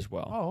Donners as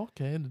well. Oh,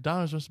 okay. And the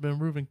Donners must have been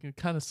moving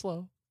kind of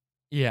slow.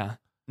 Yeah.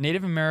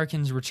 Native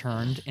Americans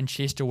returned and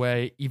chased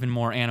away even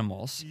more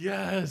animals.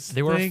 Yes.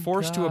 They were thank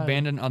forced to God.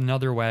 abandon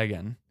another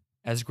wagon.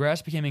 As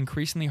grass became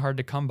increasingly hard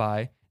to come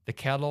by, the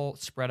cattle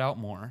spread out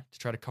more to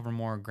try to cover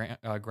more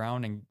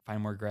ground and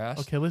find more grass.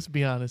 Okay, let's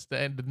be honest.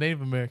 The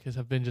Native Americans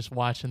have been just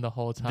watching the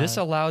whole time. This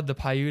allowed the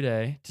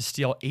Paiute to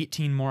steal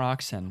 18 more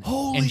oxen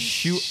Holy and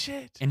shoot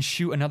shit. and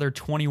shoot another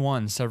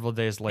 21 several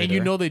days later. And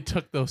you know they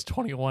took those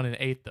 21 and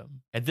ate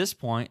them. At this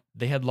point,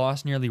 they had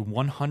lost nearly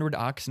 100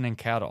 oxen and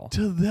cattle,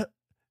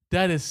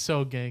 That is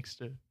so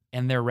gangster.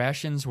 and their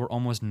rations were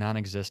almost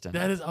non-existent.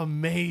 That is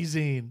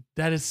amazing.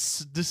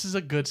 This is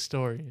a good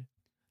story.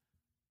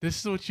 This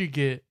is what you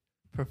get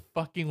for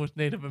fucking with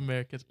Native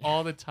Americans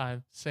all the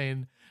time,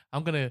 saying,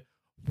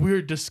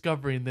 we're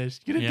discovering this.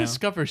 You didn't Yeah.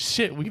 discover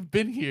shit. We've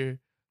been here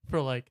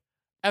for like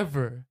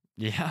ever.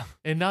 Yeah,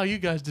 And now you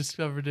guys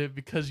discovered it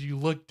because you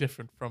look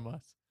different from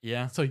us.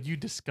 yeah. So you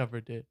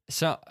discovered it.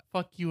 So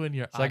Fuck you and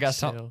your So I got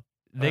oxtail.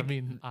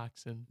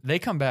 Oxen. they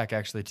come back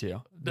actually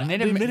too. The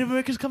Native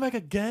Americans come back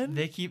again?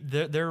 They keep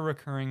they're a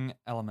recurring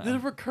element. They're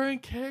recurring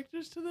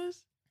characters to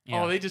this?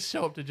 Yeah. Oh, they just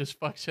show up to just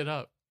fuck shit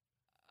up.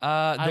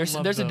 There's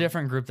love a them.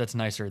 different group that's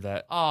nicer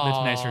that's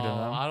Oh, nicer to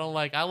them.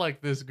 I like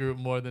this group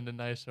more than the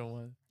nicer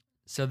one.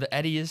 So the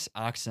Eddies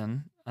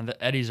oxen, and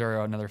the Eddies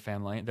are another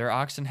family. Their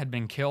oxen had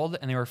been killed,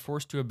 and they were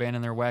forced to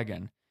abandon their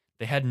wagon.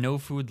 They had no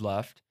food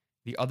left.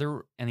 The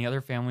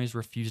other families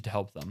refused to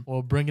help them.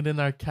 Well, bringing in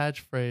our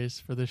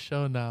catchphrase for the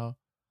show now.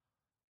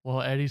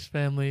 Well, Eddie's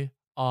family,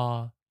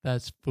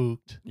 that's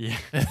spooked. Yeah.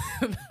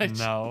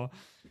 No.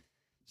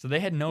 So they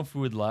had no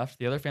food left.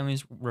 The other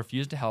families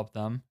refused to help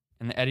them,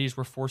 and the Eddies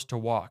were forced to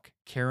walk,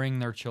 carrying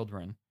their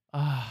children.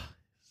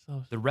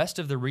 So The rest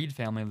of the Reed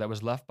family that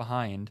was left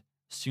behind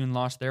soon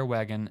lost their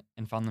wagon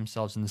and found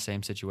themselves in the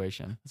same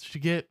situation. that's what you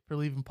get for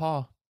leaving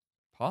Paul.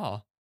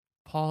 Paul,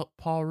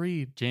 Paul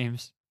Reed,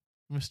 James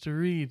Mr.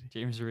 Reed.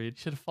 Reed.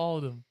 Should have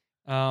followed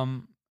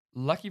him.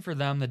 Lucky for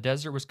them, the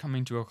desert was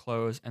coming to a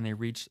close and they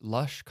reached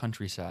lush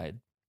countryside.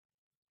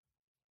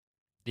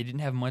 They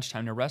didn't have much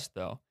time to rest,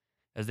 though,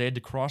 as they had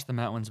to cross the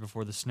mountains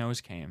before the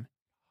snows came.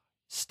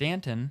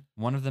 Stanton,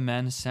 one of the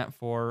men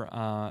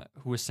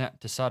who was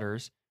sent to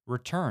Sutter's,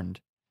 returned,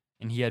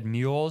 and he had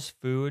mules,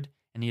 food,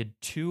 and he had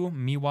 2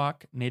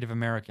 Miwok Native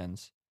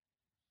Americans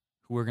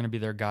who were going to be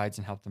their guides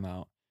and help them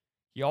out.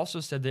 He also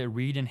said that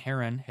Reed and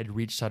Heron had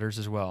reached Sutter's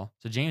as well.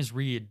 So James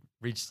Reed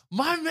reached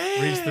My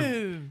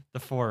man! the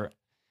fort.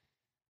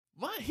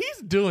 He's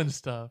doing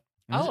stuff.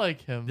 I This-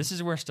 like him. This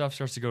is where stuff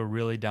starts to go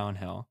really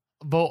downhill.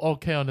 But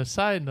okay, on a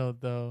side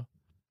note though,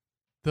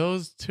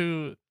 those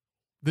two,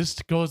 this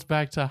goes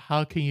back to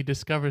how can you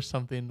discover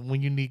something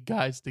when you need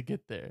guides to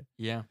get there.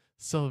 Yeah.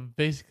 So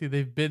basically,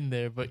 they've been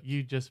there, but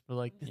you just were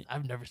like,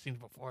 I've never seen it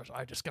before, so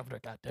I discovered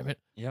it. God damn it!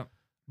 Yep.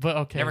 But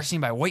okay, Never seen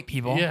by white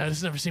people. Yeah, this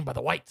is never seen by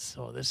the whites,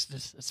 so this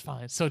is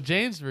fine. So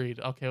James Reed,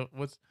 okay,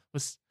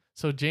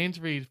 so James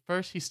Reed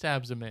first he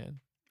stabs a man,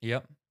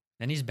 Yep.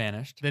 Then he's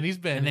banished. then he's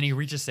banned, And then he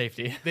reaches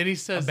safety. then he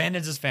says,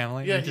 Abandons his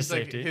family. yeah, reaches he's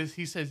like, safety.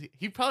 he says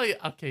he probably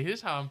okay.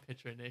 Here's how I'm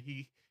picturing it.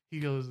 He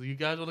goes, you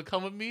guys want to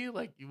come with me?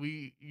 Like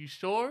you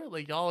sure?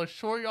 Like y'all are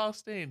sure y'all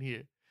staying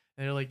here?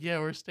 And they're like, yeah,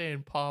 we're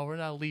staying, Paul. We're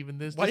not leaving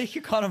this. Why do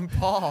you call him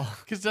Paul?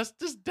 Because that's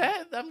just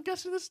dad. I'm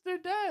guessing this is their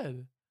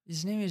dad.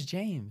 His name is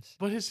James.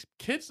 But his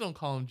kids don't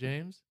call him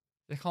James.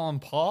 They call him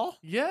Paul?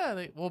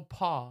 Yeah,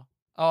 Pa.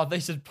 Oh, they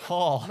said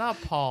Paul.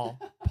 Not Paul.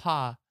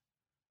 Pa.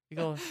 You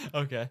go,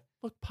 Okay.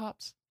 look,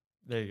 Pops,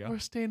 There you go. we're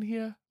staying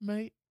here,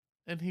 mate.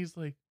 And he's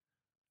like,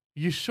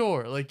 you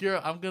sure? Like,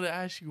 I'm going to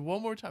ask you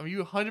one more time. Are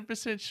you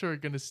 100% sure you're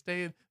going to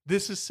stay in?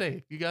 This is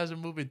safe. You guys are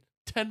moving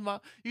 10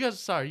 miles. You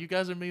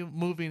guys are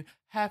moving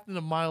half in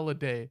a mile a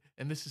day,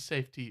 and this is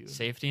safe to you.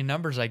 Safety in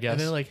numbers, I guess. And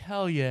they're like,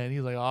 hell yeah. And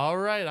he's like, all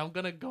right, I'm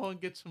going to go and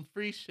get some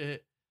free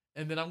shit,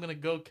 and then I'm going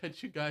to go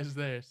catch you guys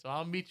there. So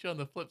I'll meet you on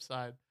the flip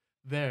side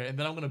there, and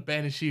then I'm going to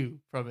banish you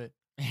from it.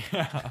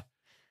 Yeah.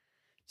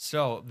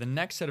 So the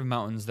next set of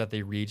mountains that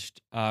they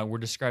reached were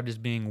described as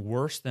being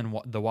worse than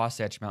the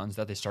Wasatch Mountains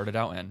that they started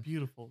out in.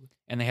 Beautiful.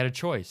 And they had a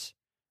choice,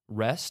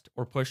 rest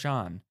or push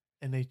on.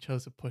 And they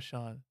chose to push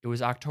on. It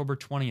was October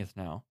 20th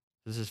now.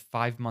 This is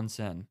 5 months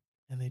in.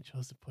 And they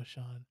chose to push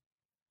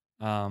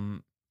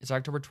on. It's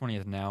October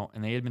 20th now,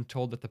 and they had been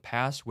told that the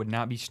pass would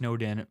not be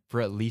snowed in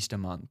for at least a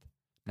month,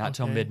 not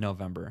till Okay.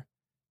 mid-November.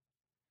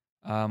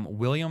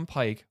 William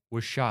Pike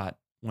was shot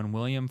when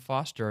William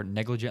Foster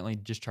negligently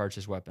discharged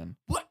his weapon.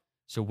 What?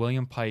 So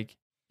William Pike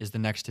is the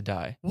next to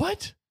die.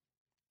 What?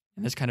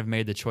 And this kind of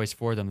made the choice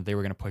for them that they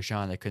were going to push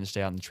on. They couldn't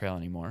stay on the trail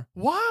anymore.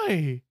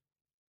 Why?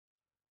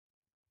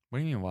 What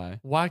do you mean, why?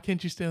 Why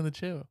can't you stay on the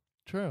trail?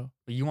 True.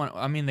 But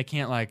they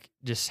can't like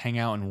just hang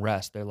out and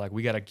rest. They're like,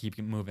 we got to keep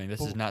moving.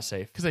 This is not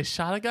safe. Because they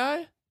shot a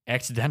guy?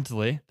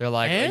 Accidentally. They're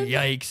like, And?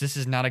 yikes, this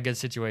is not a good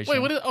situation. Wait,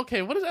 what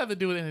does that have to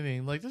do with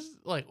anything? Like, this is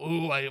like,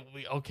 I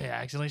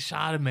accidentally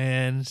shot a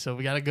man, so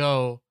we got to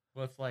go.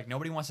 Well, it's like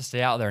nobody wants to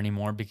stay out there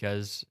anymore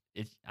because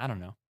I don't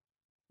know.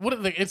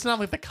 It's not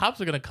like the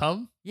cops are going to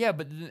come? Yeah,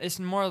 but it's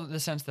more the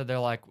sense that they're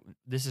like,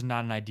 this is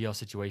not an ideal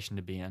situation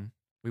to be in.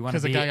 We want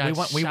 'Cause to the be. guy got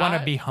We want to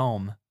shot? be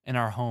home in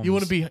our homes. You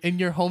want to be in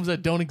your homes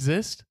that don't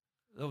exist?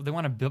 They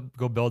want to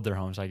go build their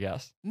homes, I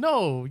guess.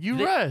 No, you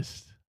They-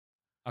 rest.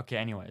 Okay.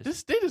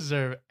 Anyways, They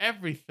deserve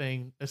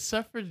everything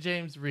except for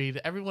James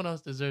Reed. Everyone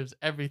else deserves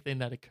everything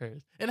that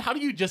occurs. And how do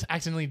you just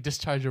accidentally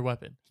discharge your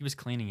weapon? he was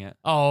cleaning it.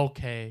 Oh,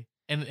 okay.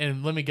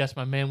 And let me guess,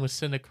 my man was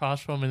sitting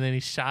across from him, and then he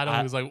shot him.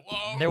 He was like,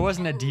 "Whoa!" There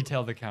wasn't a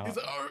detailed account. He's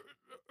like,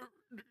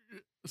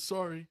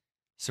 sorry.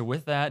 So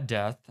with that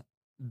death,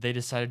 they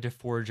decided to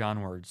forge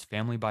onwards,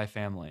 family by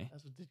family.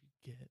 That's what did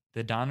you get?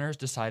 The Donners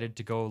decided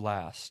to go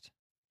last.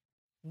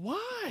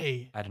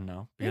 Why? I don't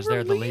know They because were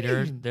they're the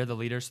leaders. leading. They're the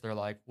leaders. So they're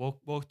like,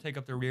 we'll take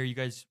up the rear. You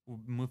guys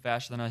move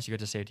faster than us. You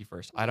get to safety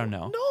first. I don't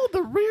know. No,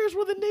 the rears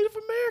where the Native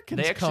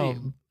Americans They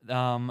actually,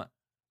 come.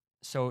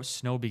 so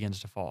snow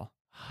begins to fall.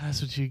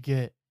 That's what you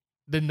get.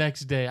 The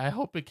next day. I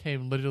hope it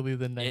came literally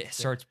the next It day.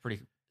 starts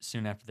pretty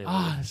soon after they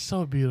Ah, leave. it's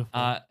so beautiful.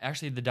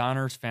 Actually, the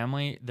Donners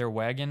family, their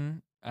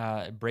wagon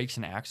breaks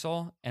an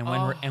axle, and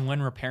Oh.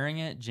 when repairing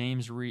it,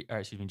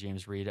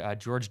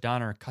 George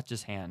Donner cuts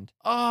his hand.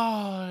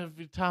 Oh,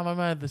 every time I'm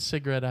out of the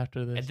cigarette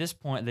after this. At this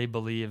point, they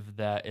believe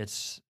that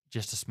it's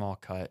just a small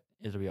cut.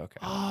 It'll be okay.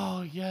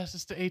 Oh, yes,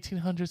 it's the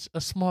 1800s.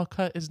 A small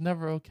cut is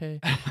never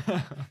okay.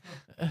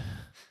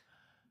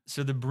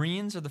 So the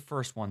Breens are the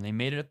first one. They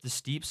made it up the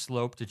steep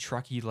slope to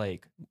Truckee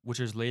Lake, which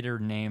was later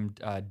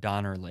named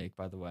Donner Lake,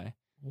 by the way,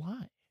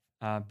 Why?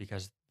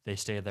 because they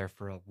stayed there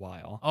for a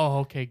while. Oh,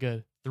 okay,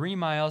 good. 3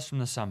 miles from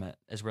the summit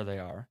is where they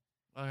are.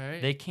 All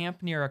right. They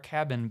camp near a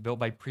cabin built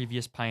by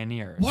previous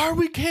pioneers. Why are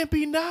we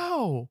camping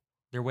now?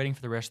 They're waiting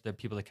for the rest of the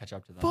people to catch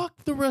up to them.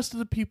 Fuck the rest of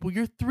the people.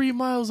 You're 3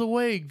 miles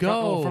away.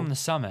 Go. From the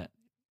summit.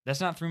 That's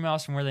not 3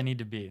 miles from where they need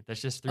to be.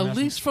 That's just 3 At miles.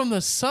 least from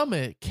the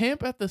summit.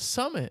 Camp at the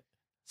summit.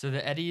 So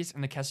the Eddies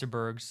and the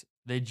Kesselbergs,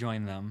 they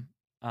join them,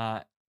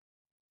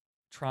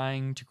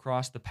 trying to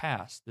cross the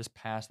pass, this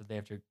pass that they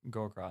have to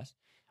go across.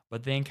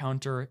 But they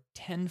encounter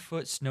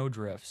 10-foot snow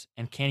drifts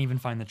and can't even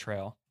find the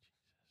trail.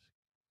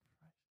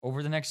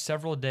 Over the next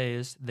several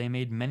days, they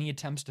made many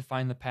attempts to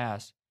find the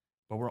pass,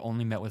 but were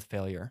only met with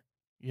failure.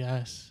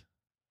 Yes.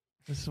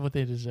 This is what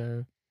they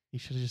deserve. You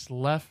should have just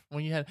left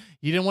when you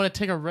didn't want to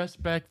take a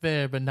rest back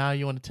there, but now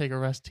you want to take a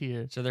rest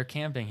here. So they're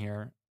camping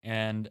here,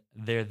 and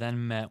they're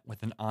then met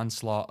with an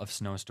onslaught of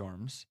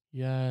snowstorms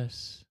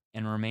Yes.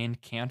 and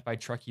remained camped by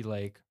Truckee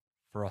Lake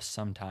for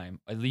some time,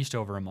 at least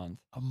over a month,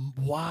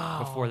 Wow.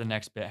 before the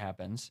next bit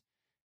happens.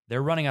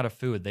 They're running out of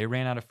food. They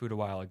ran out of food a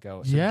while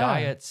ago. So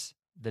Yeah.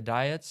 the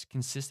diets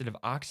consisted of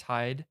ox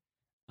hide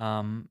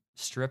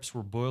strips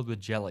were boiled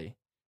with jelly,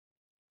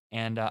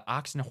 and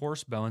ox and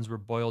horse bones were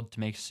boiled to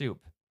make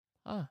soup.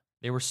 Huh.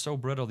 They were so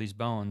brittle, these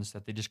bones,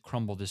 that they just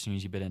crumbled as soon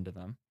as you bit into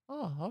them.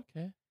 Oh,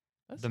 okay.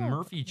 That's The not-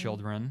 Murphy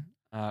children,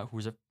 who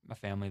was a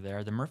family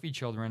there, the Murphy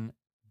children,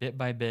 bit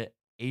by bit,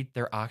 ate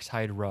their ox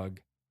hide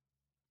rug.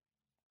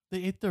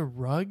 They ate their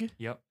rug?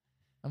 Yep.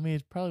 I mean,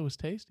 it probably was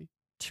tasty.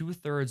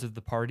 2/3 of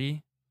the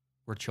party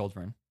were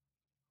children.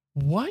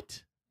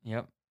 What?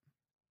 Yep.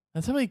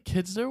 That's how many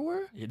kids there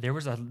were? There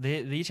was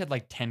they each had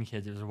like 10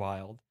 kids. It was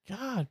wild.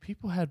 God,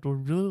 people had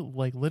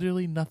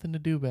literally nothing to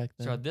do back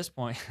then. So at this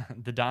point,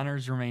 the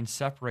Donners remained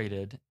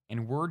separated,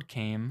 and word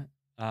came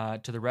to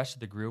the rest of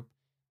the group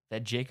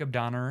that Jacob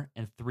Donner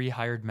and 3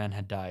 hired men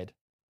had died.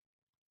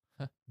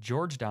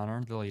 George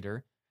Donner, the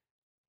leader,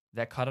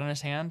 that cut on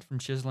his hand from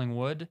chiseling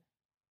wood,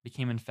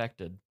 became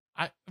infected,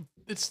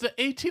 It's the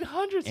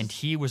 1800s. and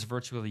he was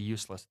virtually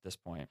useless at this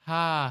point.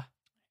 Ha.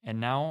 And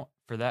now,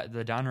 for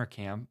the Donner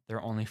camp, there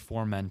are only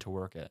 4 men to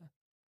work it.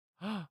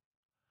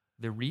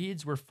 The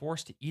Reeds were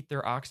forced to eat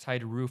their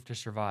oxhide roof to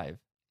survive.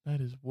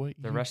 That is what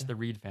The rest of the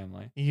Reed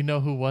family. You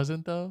know who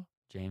wasn't, though?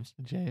 James.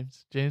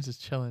 James. James is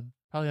chilling.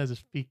 Probably has his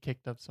feet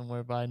kicked up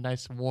somewhere by a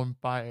nice warm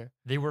fire.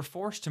 They were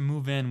forced to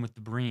move in with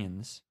the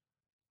Breens,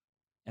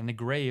 and the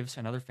Graves,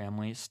 another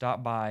family,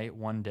 stopped by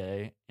one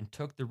day and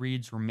took the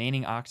Reeds'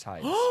 remaining ox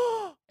hides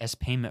as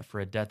payment for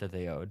a debt that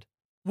they owed.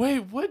 Wait,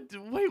 what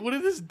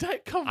did this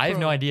debt come from? I have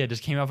no idea. It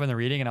just came up in the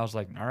reading, and I was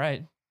like, all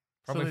right.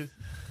 Probably.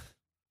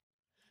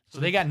 So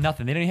they got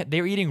nothing.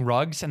 They were eating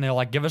rugs, and they're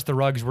like, give us the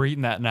rugs. We're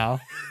eating that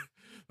now.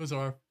 Those are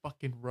our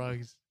fucking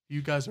rugs.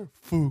 You guys are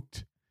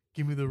fooked.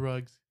 Give me the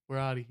rugs. We're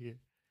out of here.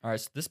 All right,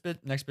 so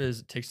next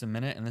bit takes a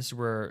minute, and this is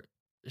where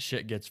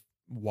shit gets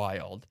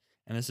wild.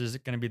 And this is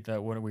going to be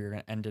what we were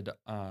going to end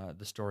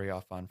the story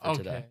off on for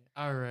today. Okay,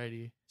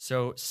 alrighty.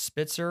 So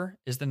Spitzer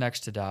is the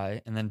next to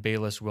die, and then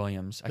Bayless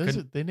Williams.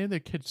 They named their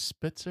kid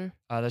Spitzer?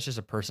 That's just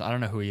a person. I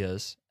don't know who he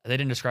is. They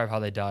didn't describe how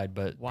they died,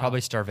 but Wow.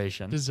 probably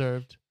starvation.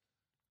 Deserved.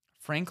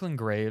 Franklin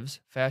Graves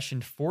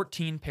fashioned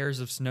 14 pairs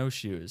of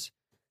snowshoes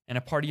and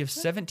a party of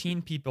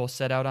 17 people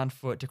set out on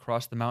foot to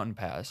cross the mountain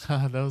pass.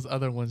 Those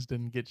other ones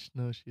didn't get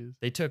snowshoes.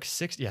 They took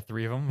 3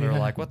 of them. They were Yeah.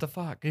 like, what the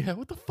fuck? Yeah,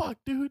 what the fuck,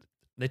 dude?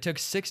 They took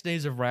 6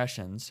 days of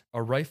rations,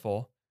 a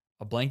rifle,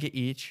 a blanket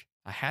each,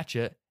 a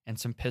hatchet, and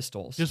some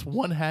pistols. Just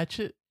one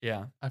hatchet?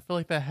 Yeah. I feel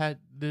like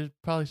there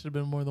probably should have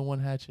been more than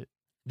one hatchet.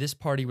 This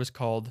party was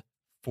called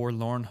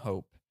Forlorn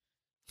Hope.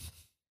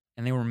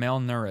 And they were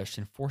malnourished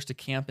and forced to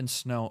camp in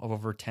snow of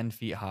over 10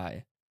 feet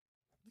high.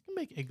 You can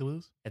make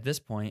igloos. At this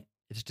point,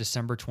 it's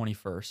December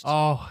 21st.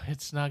 Oh,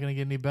 it's not gonna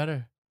get any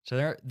better.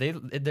 So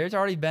there's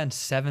already been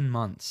 7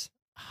 months.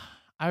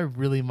 I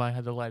really might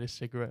have to light a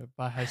cigarette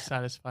by how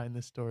satisfying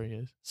this story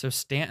is. So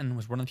Stanton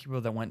was one of the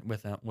people that went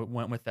with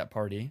that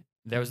party.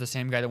 That was the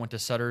same guy that went to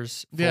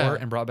Sutter's Fort Yeah.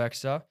 and brought back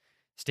stuff.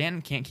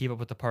 Stanton can't keep up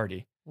with the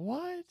party,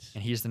 What?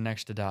 and he's the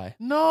next to die.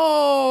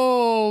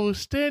 No,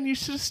 Stan, you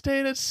should have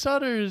stayed at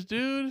Sutter's,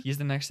 dude. He's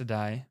the next to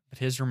die, but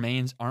his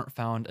remains aren't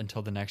found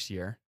until the next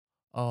year.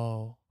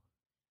 Oh,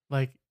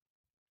 like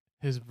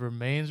his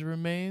remains,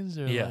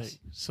 or Yes. like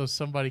so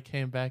somebody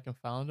came back and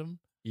found him.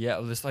 Yeah,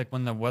 it was like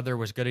when the weather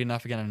was good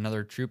enough again,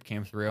 another troop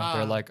came through. Ah.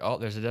 They're like, "Oh,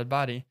 there's a dead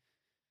body."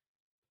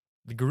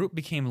 The group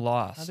became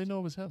lost. How they know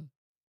it was him?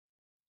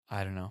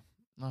 I don't know.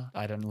 Nah,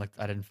 I didn't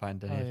find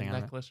probably anything a on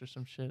it. necklace or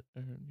some shit,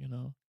 or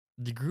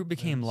The group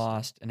became Nice.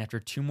 lost, and after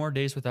 2 more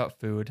days without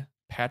food,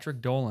 Patrick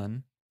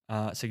Dolan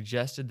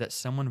suggested that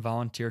someone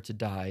volunteer to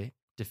die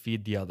to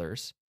feed the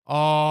others.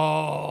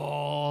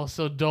 Oh,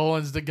 so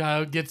Dolan's the guy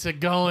who gets it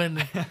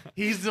going.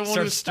 He's the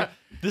one So who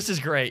this is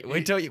great.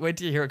 Wait till you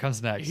hear what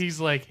comes next. He's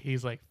like,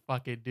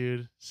 fuck it,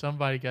 dude.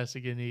 Somebody got to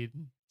get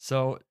eaten.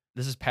 So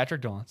this is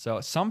Patrick Dolan.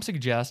 So some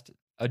suggest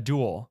a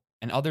duel,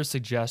 and others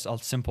suggest a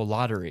simple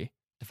lottery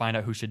to find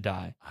out who should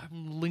die.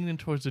 I'm leaning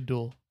towards a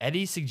duel.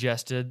 Eddie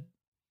suggested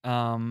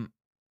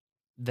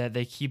that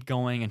they keep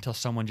going until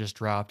someone just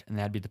dropped, and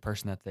that'd be the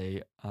person that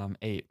they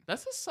ate.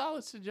 That's a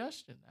solid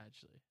suggestion,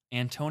 actually.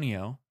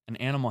 Antonio, an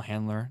animal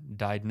handler,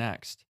 died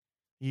next.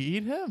 You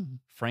eat him.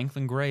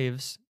 Franklin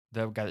Graves,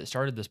 the guy that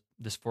started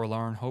this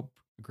Forlorn Hope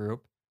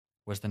group,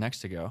 was the next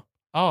to go.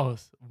 Oh,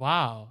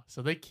 wow.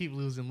 So they keep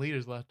losing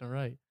leaders left and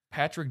right.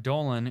 Patrick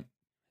Dolan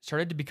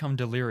started to become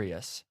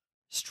delirious,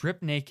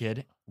 stripped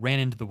naked, ran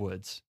into the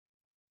woods.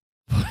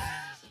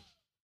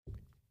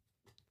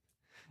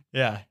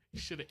 Yeah. You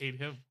should have ate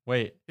him.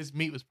 Wait. His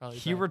meat was probably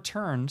He bad.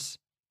 returns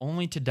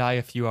only to die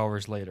a few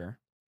hours later.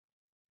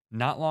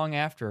 Not long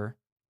after,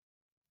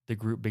 the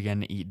group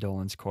began to eat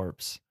Dolan's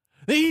corpse.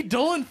 They eat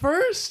Dolan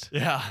first?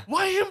 Yeah.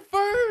 Why him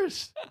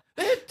first?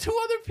 They had 2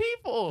 other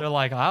people. They're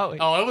like, oh.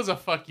 Oh, it was a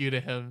fuck you to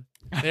him.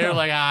 They were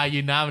like,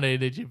 you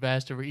nominated, you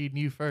bastard. We're eating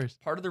you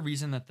first. Part of the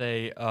reason that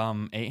they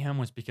ate him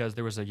was because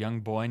there was a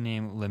young boy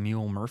named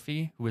Lemuel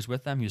Murphy who was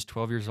with them. He was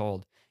 12 years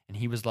old, and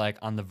he was like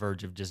on the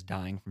verge of just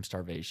dying from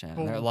starvation.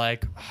 And they're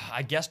like,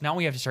 I guess now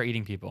we have to start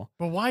eating people.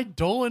 But why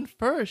Dolan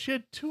first? You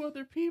had 2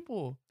 other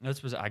people.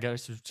 I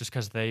guess it was just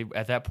because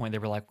at that point they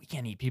were like, we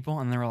can't eat people,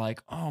 and they were like,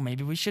 oh,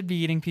 maybe we should be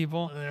eating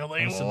people. And they're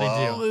like, And so they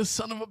do. this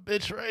son of a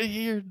bitch right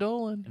here,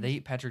 Dolan. They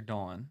eat Patrick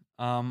Dolan.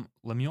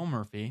 Lemuel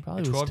Murphy,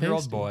 Probably a was 12-year-old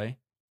tasty. boy,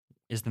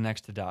 is the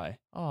next to die,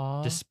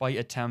 Aw. despite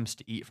attempts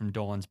to eat from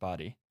Dolan's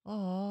body.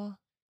 Aw.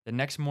 The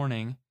next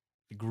morning,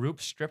 the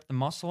group stripped the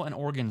muscle and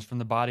organs from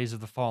the bodies of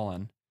the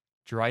fallen,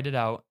 dried it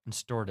out, and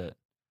stored it.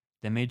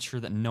 They made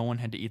sure that no one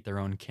had to eat their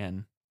own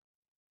kin.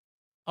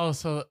 Oh,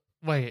 so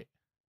wait.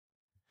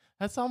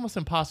 That's almost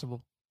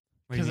impossible.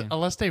 What do you Because mean?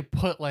 unless they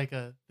put like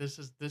this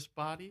is this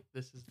body,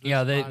 this is this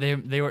Yeah, body.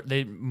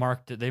 they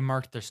marked it. They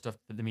marked their stuff,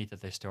 the meat that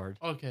they stored.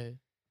 Okay.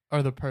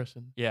 Or the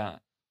person. Yeah.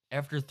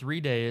 After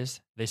 3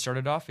 days, they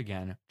started off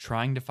again,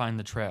 trying to find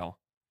the trail.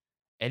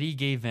 Eddie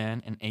gave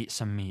in and ate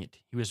some meat.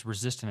 He was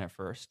resistant at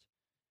first,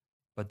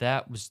 but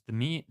that was the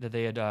meat that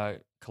they had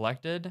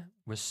collected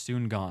was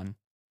soon gone.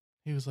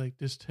 He was like,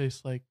 this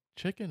tastes like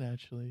chicken,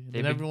 actually. And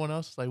They then beg- everyone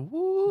else is like,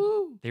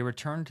 woo. They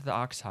returned to the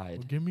ox hide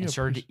Well, give me and a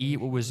started piece to of eat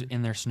that what was shit.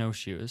 in their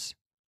snowshoes.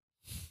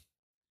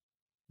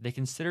 They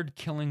considered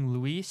killing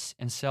Luis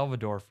and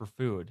Salvador for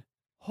food,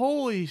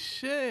 Holy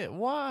shit.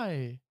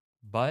 Why?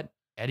 but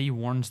Eddie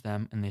warns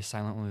them and they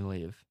silently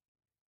leave.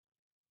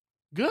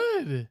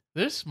 Good.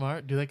 They're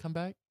smart. Do they come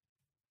back?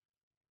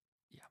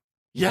 Yeah.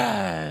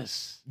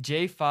 Yes.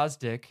 Jay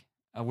Fosdick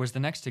was the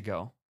next to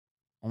go.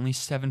 Only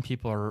 7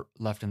 people are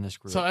left in this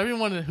group. So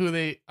everyone who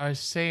they are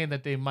saying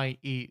that they might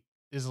eat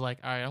is like,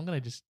 all right,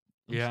 I'm just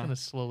gonna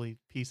slowly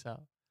peace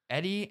out.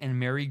 Eddie and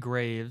Mary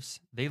Graves,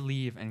 they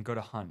leave and go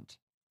to hunt.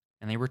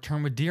 And they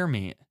return with deer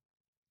meat.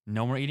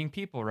 No more eating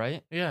people,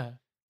 right? Yeah.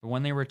 But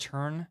when they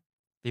return,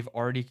 they've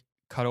already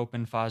cut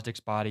open Fosdick's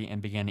body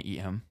and began to eat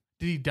him.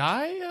 Did he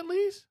die at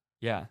least?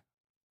 Yeah.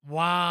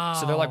 Wow.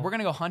 So they're like, we're going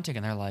to go hunting.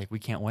 And they're like, we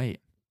can't wait.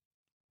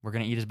 We're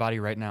going to eat his body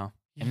right now.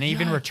 And they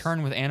even Yikes.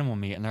 return with animal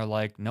meat. And they're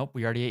like, nope,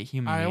 we already ate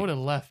human I meat. would have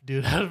left,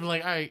 dude. I'd have been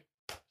like, all right,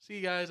 see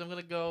you guys. I'm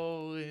gonna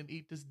go and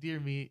eat this deer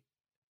meat.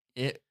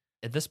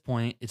 At this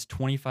point, it's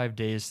 25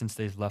 days since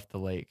they've left the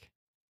lake.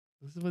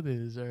 This is what they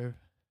deserve.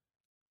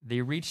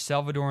 They reach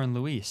Salvador and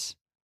Luis.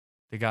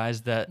 The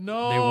guys that they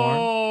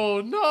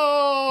warned.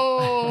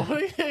 No,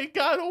 they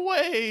got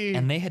away.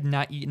 And they had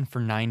not eaten for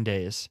 9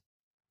 days.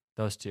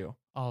 Those two.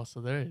 Oh,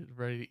 so they're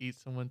ready to eat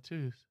someone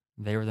too.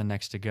 They were the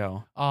next to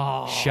go.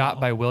 Oh,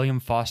 Shot by William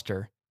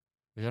Foster.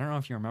 I don't know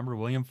if you remember.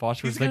 William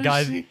Foster was the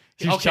guy. Okay,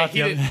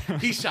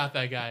 he shot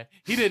that guy.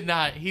 He did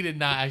not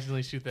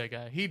accidentally shoot that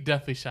guy. He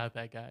definitely shot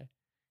that guy.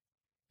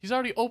 He's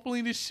already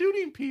openly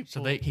shooting people.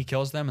 So he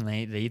kills them and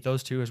they eat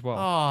those two as well.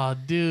 Oh,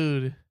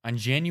 dude. On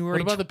January.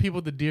 What about the people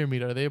with the deer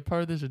meat? Are they a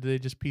part of this or do they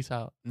just peace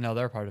out? No,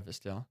 they're part of it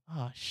still.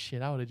 Oh,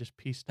 shit. I would have just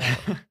peaced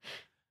out.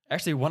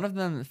 Actually, one of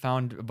them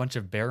found a bunch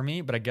of bear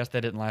meat, but I guess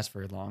that didn't last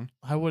very long.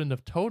 I wouldn't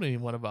have told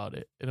anyone about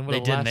it. And it They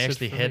would've didn't. They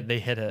lasted actually for me.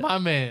 hit it. My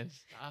man.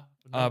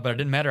 But it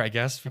didn't matter, I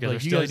guess, because they're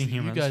Like, still eating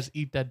humans. You guys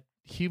eat that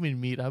human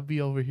meat. I'll be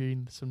over here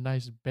eating some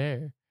nice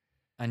bear.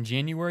 On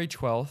January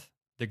 12th,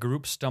 the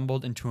group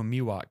stumbled into a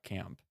Miwok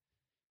camp.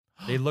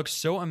 They looked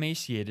so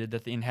emaciated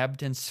that the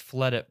inhabitants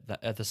fled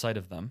at the sight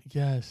of them.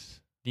 Yes.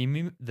 The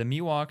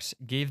Miwoks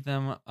gave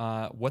them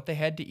what they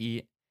had to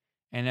eat,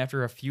 and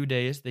after a few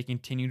days, they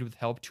continued with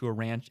help to a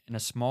ranch in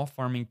a small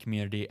farming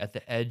community at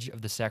the edge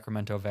of the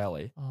Sacramento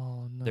Valley.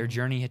 Oh, no. Their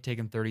journey had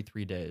taken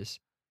 33 days.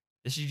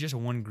 This is just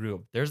one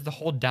group. There's the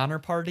whole Donner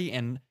Party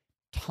and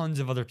tons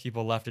of other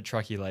people left at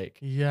Truckee Lake.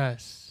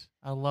 Yes.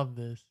 I love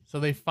this. So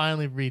they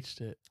finally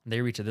reached it. They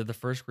reached it. They're the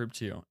first group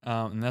too,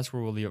 and that's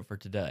where we'll leave it for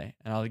today.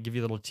 And I'll give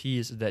you a little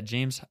tease that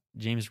James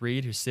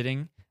Reed, who's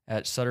sitting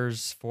at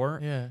Sutter's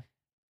Fort, Yeah.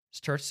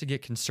 starts to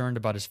get concerned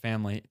about his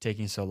family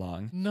taking so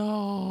long.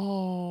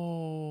 No.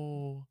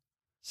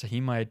 So he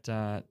might.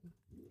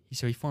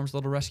 He forms a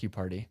little rescue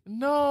party,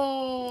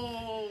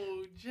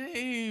 No,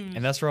 James.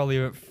 and that's where I'll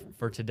leave it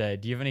for today.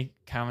 Do you have any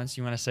comments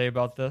you want to say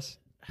about this?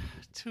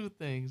 Two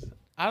things.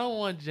 I don't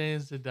want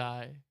James to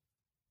die.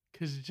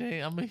 Because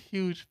I'm a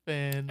huge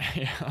fan.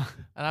 Yeah.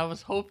 And I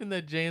was hoping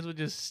that James would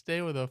just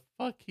stay where the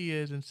fuck he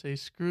is and say,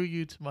 screw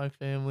you to my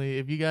family.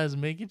 If you guys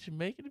make it, you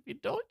make it. If you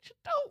don't, you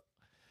don't.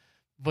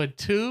 But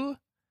two,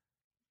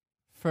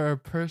 for a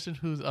person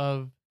who's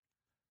of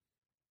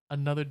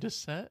another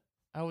descent,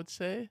 I would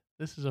say,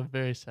 this is a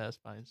very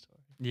satisfying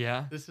story.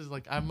 Yeah. This is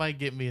like, I might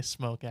get me a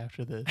smoke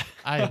after this.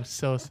 I am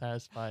so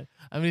satisfied.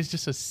 I mean, it's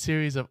just a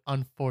series of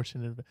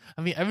unfortunate.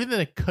 Everything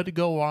that could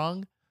go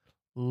wrong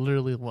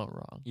literally went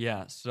wrong.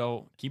 Yeah.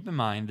 So keep in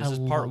mind, this is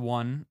part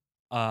one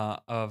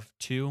of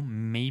two,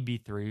 maybe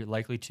three,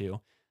 likely two,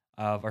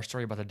 of our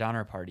story about the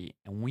Donner Party.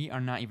 And we are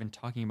not even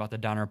talking about the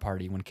Donner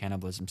Party when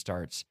cannibalism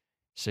starts.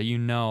 So you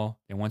know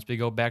that once we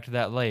go back to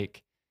that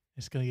lake,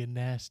 it's going to get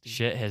nasty.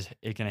 Shit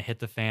it's going to hit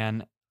the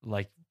fan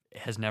like it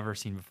has never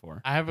seen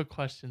before. I have a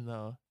question,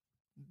 though.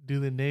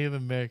 Do the Native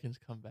Americans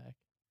come back?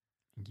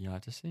 You'll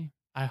have to see.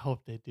 I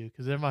hope they do,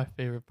 because they're my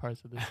favorite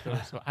parts of this story.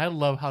 So I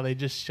love how they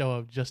just show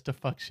up just to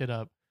fuck shit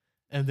up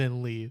and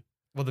then leave.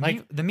 Well, the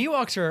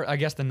Miwoks are, I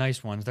guess, the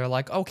nice ones. They're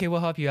like, okay,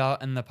 we'll help you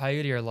out. And the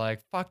Paiute are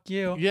like, fuck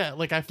you. Yeah,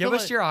 like I feel Give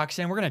us your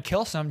oxen. We're going to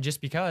kill some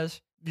just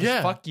because.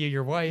 Yeah. Fuck you,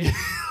 you're white.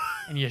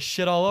 And you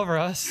shit all over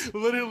us.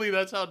 Literally,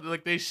 that's how,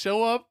 like, they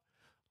show up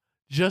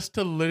just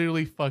to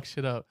literally fuck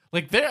shit up.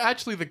 Like, they're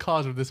actually the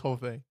cause of this whole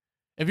thing.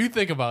 If you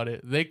think about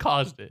it, they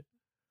caused it.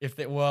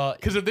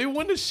 Because if they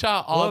wouldn't have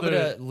shot all a little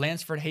bit of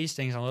Lansford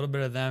Hastings and a little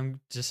bit of them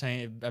just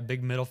saying a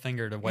big middle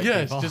finger to white people.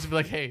 Yes, just be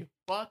like, hey,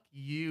 fuck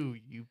you,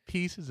 you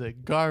pieces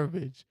of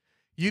garbage.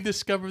 You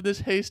discovered this,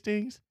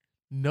 Hastings?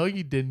 No,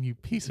 you didn't, you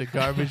piece of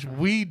garbage.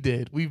 We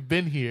did. We've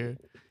been here.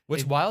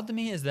 What's wild to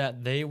me is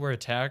that they were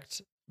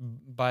attacked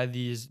by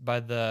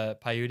the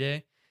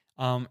Paiute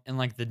in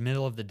like the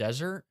middle of the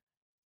desert,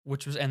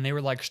 and they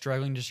were like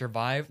struggling to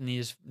survive, and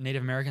these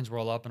Native Americans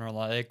roll up and are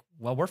like,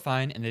 well, we're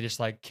fine, and they just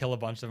like kill a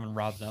bunch of them and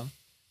rob them.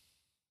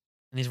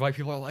 And these white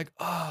people are like,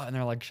 oh, and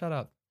they're like, shut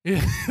up.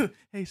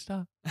 Hey,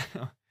 stop.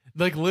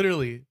 Like,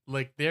 literally,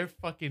 like, they're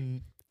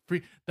fucking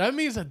free. That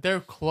means that they're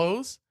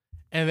close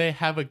and they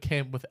have a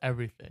camp with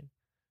everything.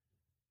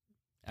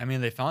 I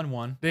mean, they found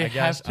one. They I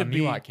guess have to a be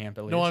Miwok camp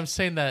at least. No, I'm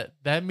saying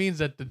that means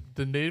that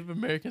the Native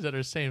Americans that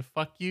are saying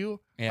fuck you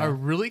are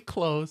really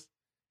close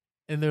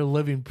and they're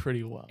living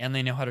pretty well. And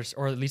they know how to,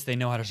 or at least they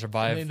know how to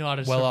survive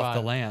off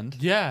the land.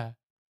 Yeah,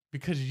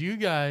 because you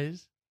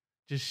guys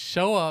just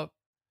show up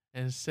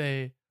and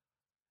say,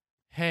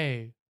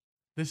 hey,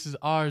 this is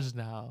ours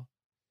now.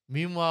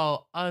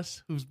 Meanwhile,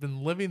 us who's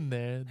been living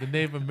there, the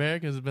Native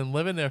Americans have been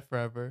living there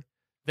forever,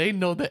 they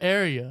know the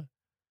area.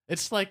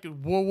 It's like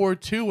World War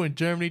II when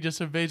Germany just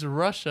invades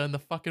Russia in the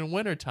fucking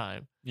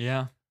wintertime.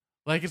 Yeah.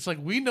 Like, it's like,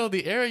 we know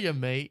the area,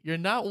 mate. You're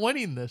not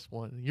winning this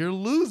one. You're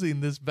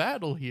losing this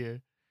battle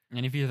here.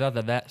 And if you thought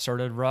that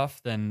started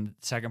rough, then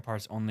the second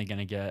part's only going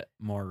to get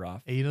more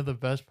rough. And you know the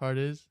best part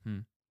is?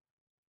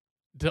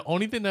 The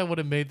only thing that would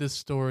have made this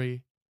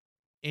story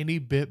any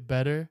bit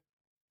better,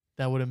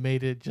 that would have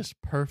made it just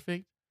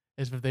perfect,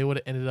 is if they would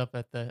have ended up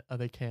at the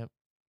other camp.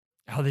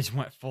 Oh, they just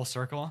went full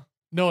circle?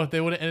 No, if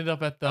they would have ended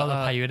up at the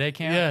Paiute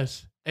camp?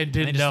 Yes. And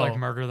they just like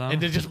murder them?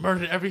 And they just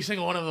murdered every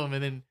single one of them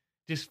and then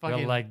just fucking...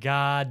 You're like,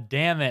 God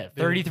damn it.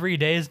 33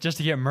 days just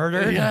to get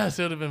murdered? Yes,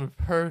 it would have been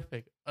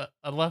perfect.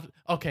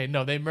 Okay,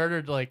 no, they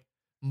murdered like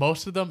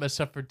most of them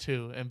except for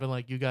 2 and been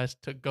like, you guys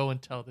go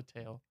and tell the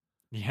tale.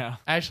 Yeah.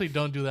 Actually,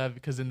 don't do that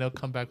because then they'll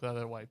come back with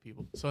other white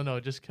people. So no,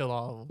 just kill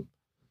all of them.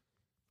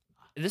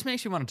 This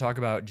makes me want to talk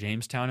about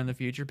Jamestown in the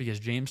future because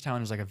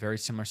Jamestown is like a very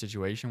similar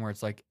situation where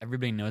it's like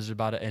everybody knows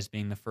about it as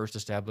being the first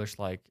established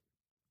like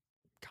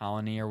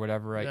colony or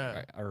whatever, right?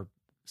 Yeah. Or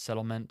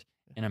settlement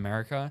in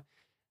America.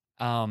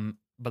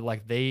 But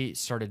like they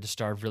started to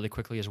starve really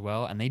quickly as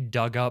well, and they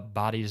dug up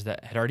bodies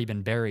that had already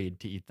been buried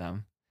to eat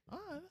them. Oh,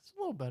 that's a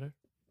little better.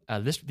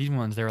 These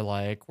ones, they're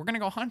like, we're gonna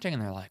go hunting,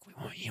 and they're like, we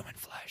want human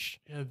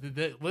flesh. Yeah,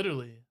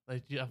 literally.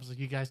 Like I was like,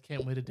 you guys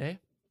can't wait a day.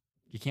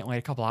 You can't wait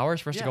a couple hours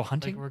for us to go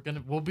hunting. Like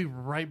we'll be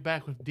right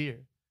back with deer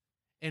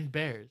and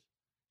bears.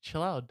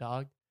 Chill out,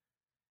 dog.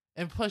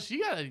 And plus,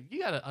 you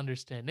gotta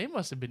understand, they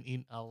must have been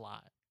eating a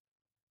lot.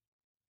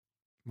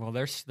 Well,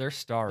 they're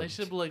starved. They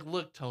should be like,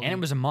 look, Tony. And it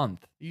was a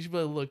month. You should be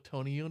like, look,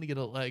 Tony, you only get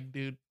a leg,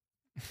 dude.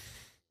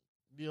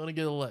 You only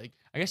get a leg.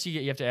 I guess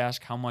you have to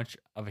ask how much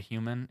of a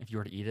human, if you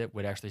were to eat it,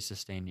 would actually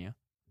sustain you.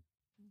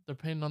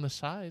 Depending on the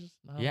size.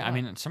 Not a Yeah, I lot.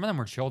 mean, some of them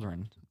were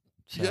children.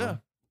 So Yeah.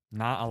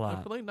 Not a I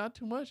lot. feel like not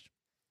too much.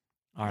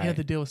 All You right. have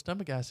to deal with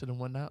stomach acid and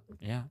whatnot.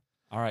 Yeah.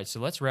 All right. So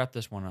let's wrap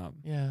this one up.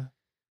 Yeah.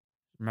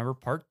 Remember,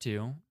 part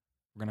 2, we're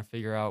going to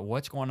figure out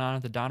what's going on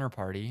at the Donner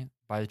Party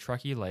by the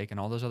Truckee Lake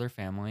and all those other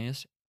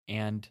families,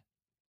 and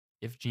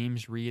if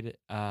James Reed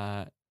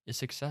is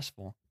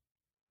successful.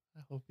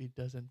 I hope he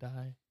doesn't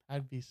die.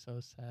 I'd be so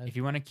sad. If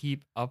you want to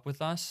keep up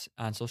with us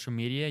on social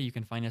media, you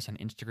can find us on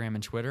Instagram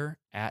and Twitter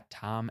at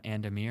Tom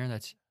and Amir.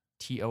 That's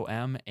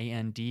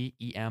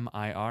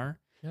TOMANDEMIR.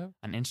 Yep.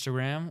 On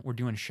Instagram, we're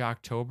doing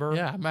Shocktober.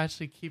 Yeah, I'm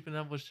actually keeping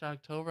up with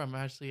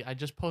Shocktober. I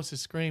just posted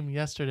Scream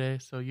yesterday,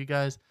 so you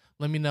guys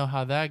let me know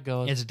how that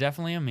goes. It's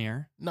definitely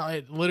Amir. No,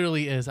 it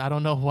literally is. I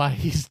don't know why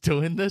he's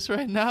doing this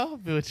right now,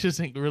 which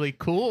isn't really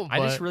cool. I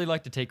just but really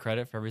like to take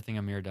credit for everything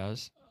Amir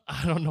does.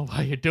 I don't know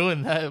why you're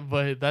doing that,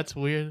 but that's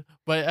weird.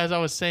 But as I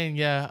was saying,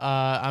 yeah,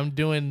 I'm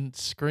doing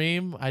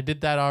Scream. I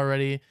did that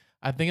already.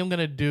 I think I'm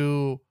gonna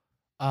do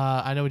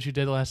I Know What You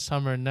Did Last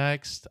Summer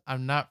next.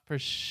 I'm not for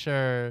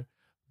sure,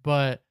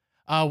 but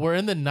we're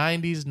in the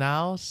 90s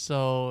now,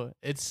 so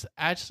it's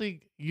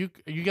actually you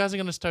guys are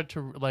gonna start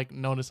to like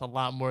notice a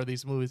lot more of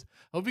these movies.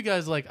 I hope you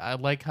guys like. I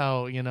like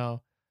how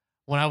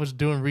when I was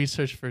doing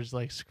research for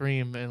like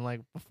Scream and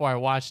like before I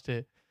watched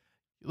it.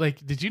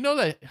 Like, did you know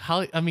that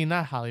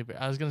not Halle Berry.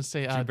 I was gonna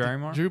say Drew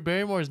Barrymore? Drew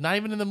Barrymore is not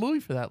even in the movie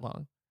for that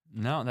long.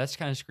 No, that's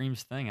kind of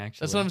Scream's thing,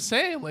 actually. That's what I'm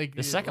saying. Like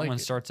The second like, one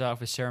starts off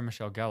with Sarah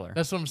Michelle Gellar.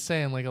 That's what I'm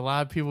saying. Like a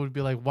lot of people would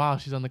be like, "Wow,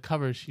 she's on the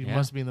cover. She Yeah.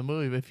 must be in the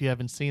movie." If you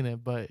haven't seen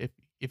it, but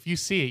if you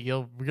see it,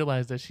 you'll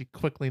realize that she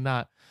quickly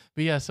not.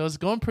 But yeah, so it's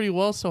going pretty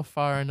well so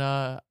far, and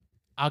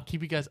I'll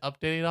keep you guys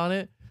updated on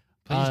it.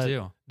 Please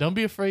do. Don't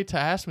be afraid to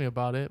ask me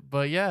about it.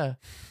 But yeah,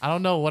 I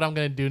don't know what I'm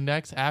gonna do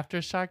next after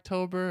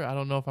Shocktober. I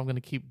don't know if I'm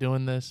gonna keep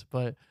doing this,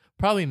 but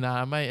probably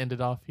not. I might end it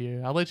off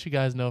here. I'll let you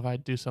guys know if I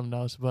do something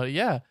else. But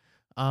yeah.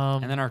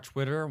 And then our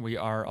Twitter, we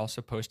are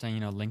also posting,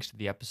 links to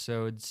the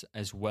episodes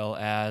as well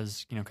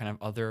as, kind of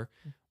other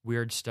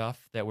weird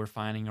stuff that we're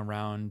finding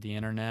around the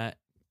internet,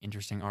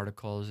 interesting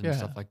articles and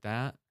stuff like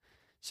that.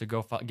 So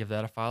go give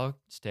that a follow,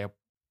 stay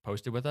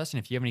posted with us.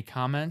 And if you have any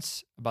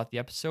comments about the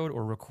episode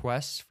or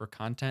requests for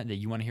content that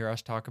you want to hear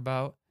us talk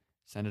about,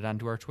 send it on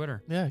to our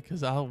Twitter. Yeah,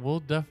 because we'll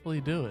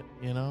definitely do it,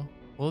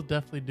 We'll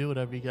definitely do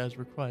whatever you guys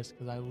request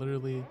because I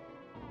literally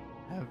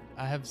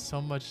have so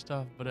much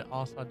stuff, but it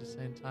also at the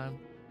same time,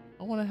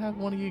 I want to have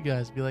one of you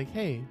guys be like,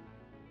 hey,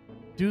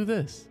 do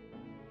this.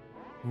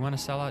 We want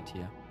to sell out to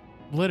you.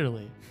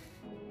 Literally.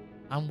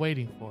 I'm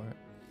waiting for it.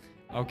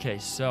 Okay,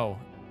 so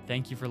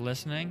thank you for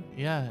listening.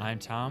 Yeah. I'm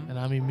Tom. And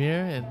I'm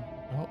Emir. And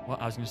Well,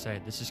 I was going to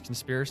say, this is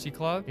Conspiracy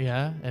Club.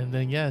 yeah. And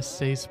then,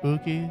 stay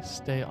spooky,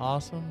 stay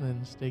awesome,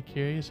 and stay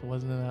curious. It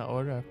wasn't in that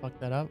order. I fucked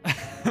that up.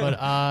 But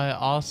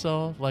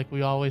also, like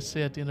we always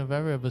say at the end of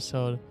every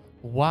episode,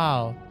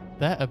 wow,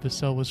 that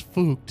episode was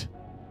fooked.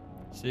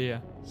 See ya.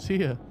 See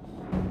ya.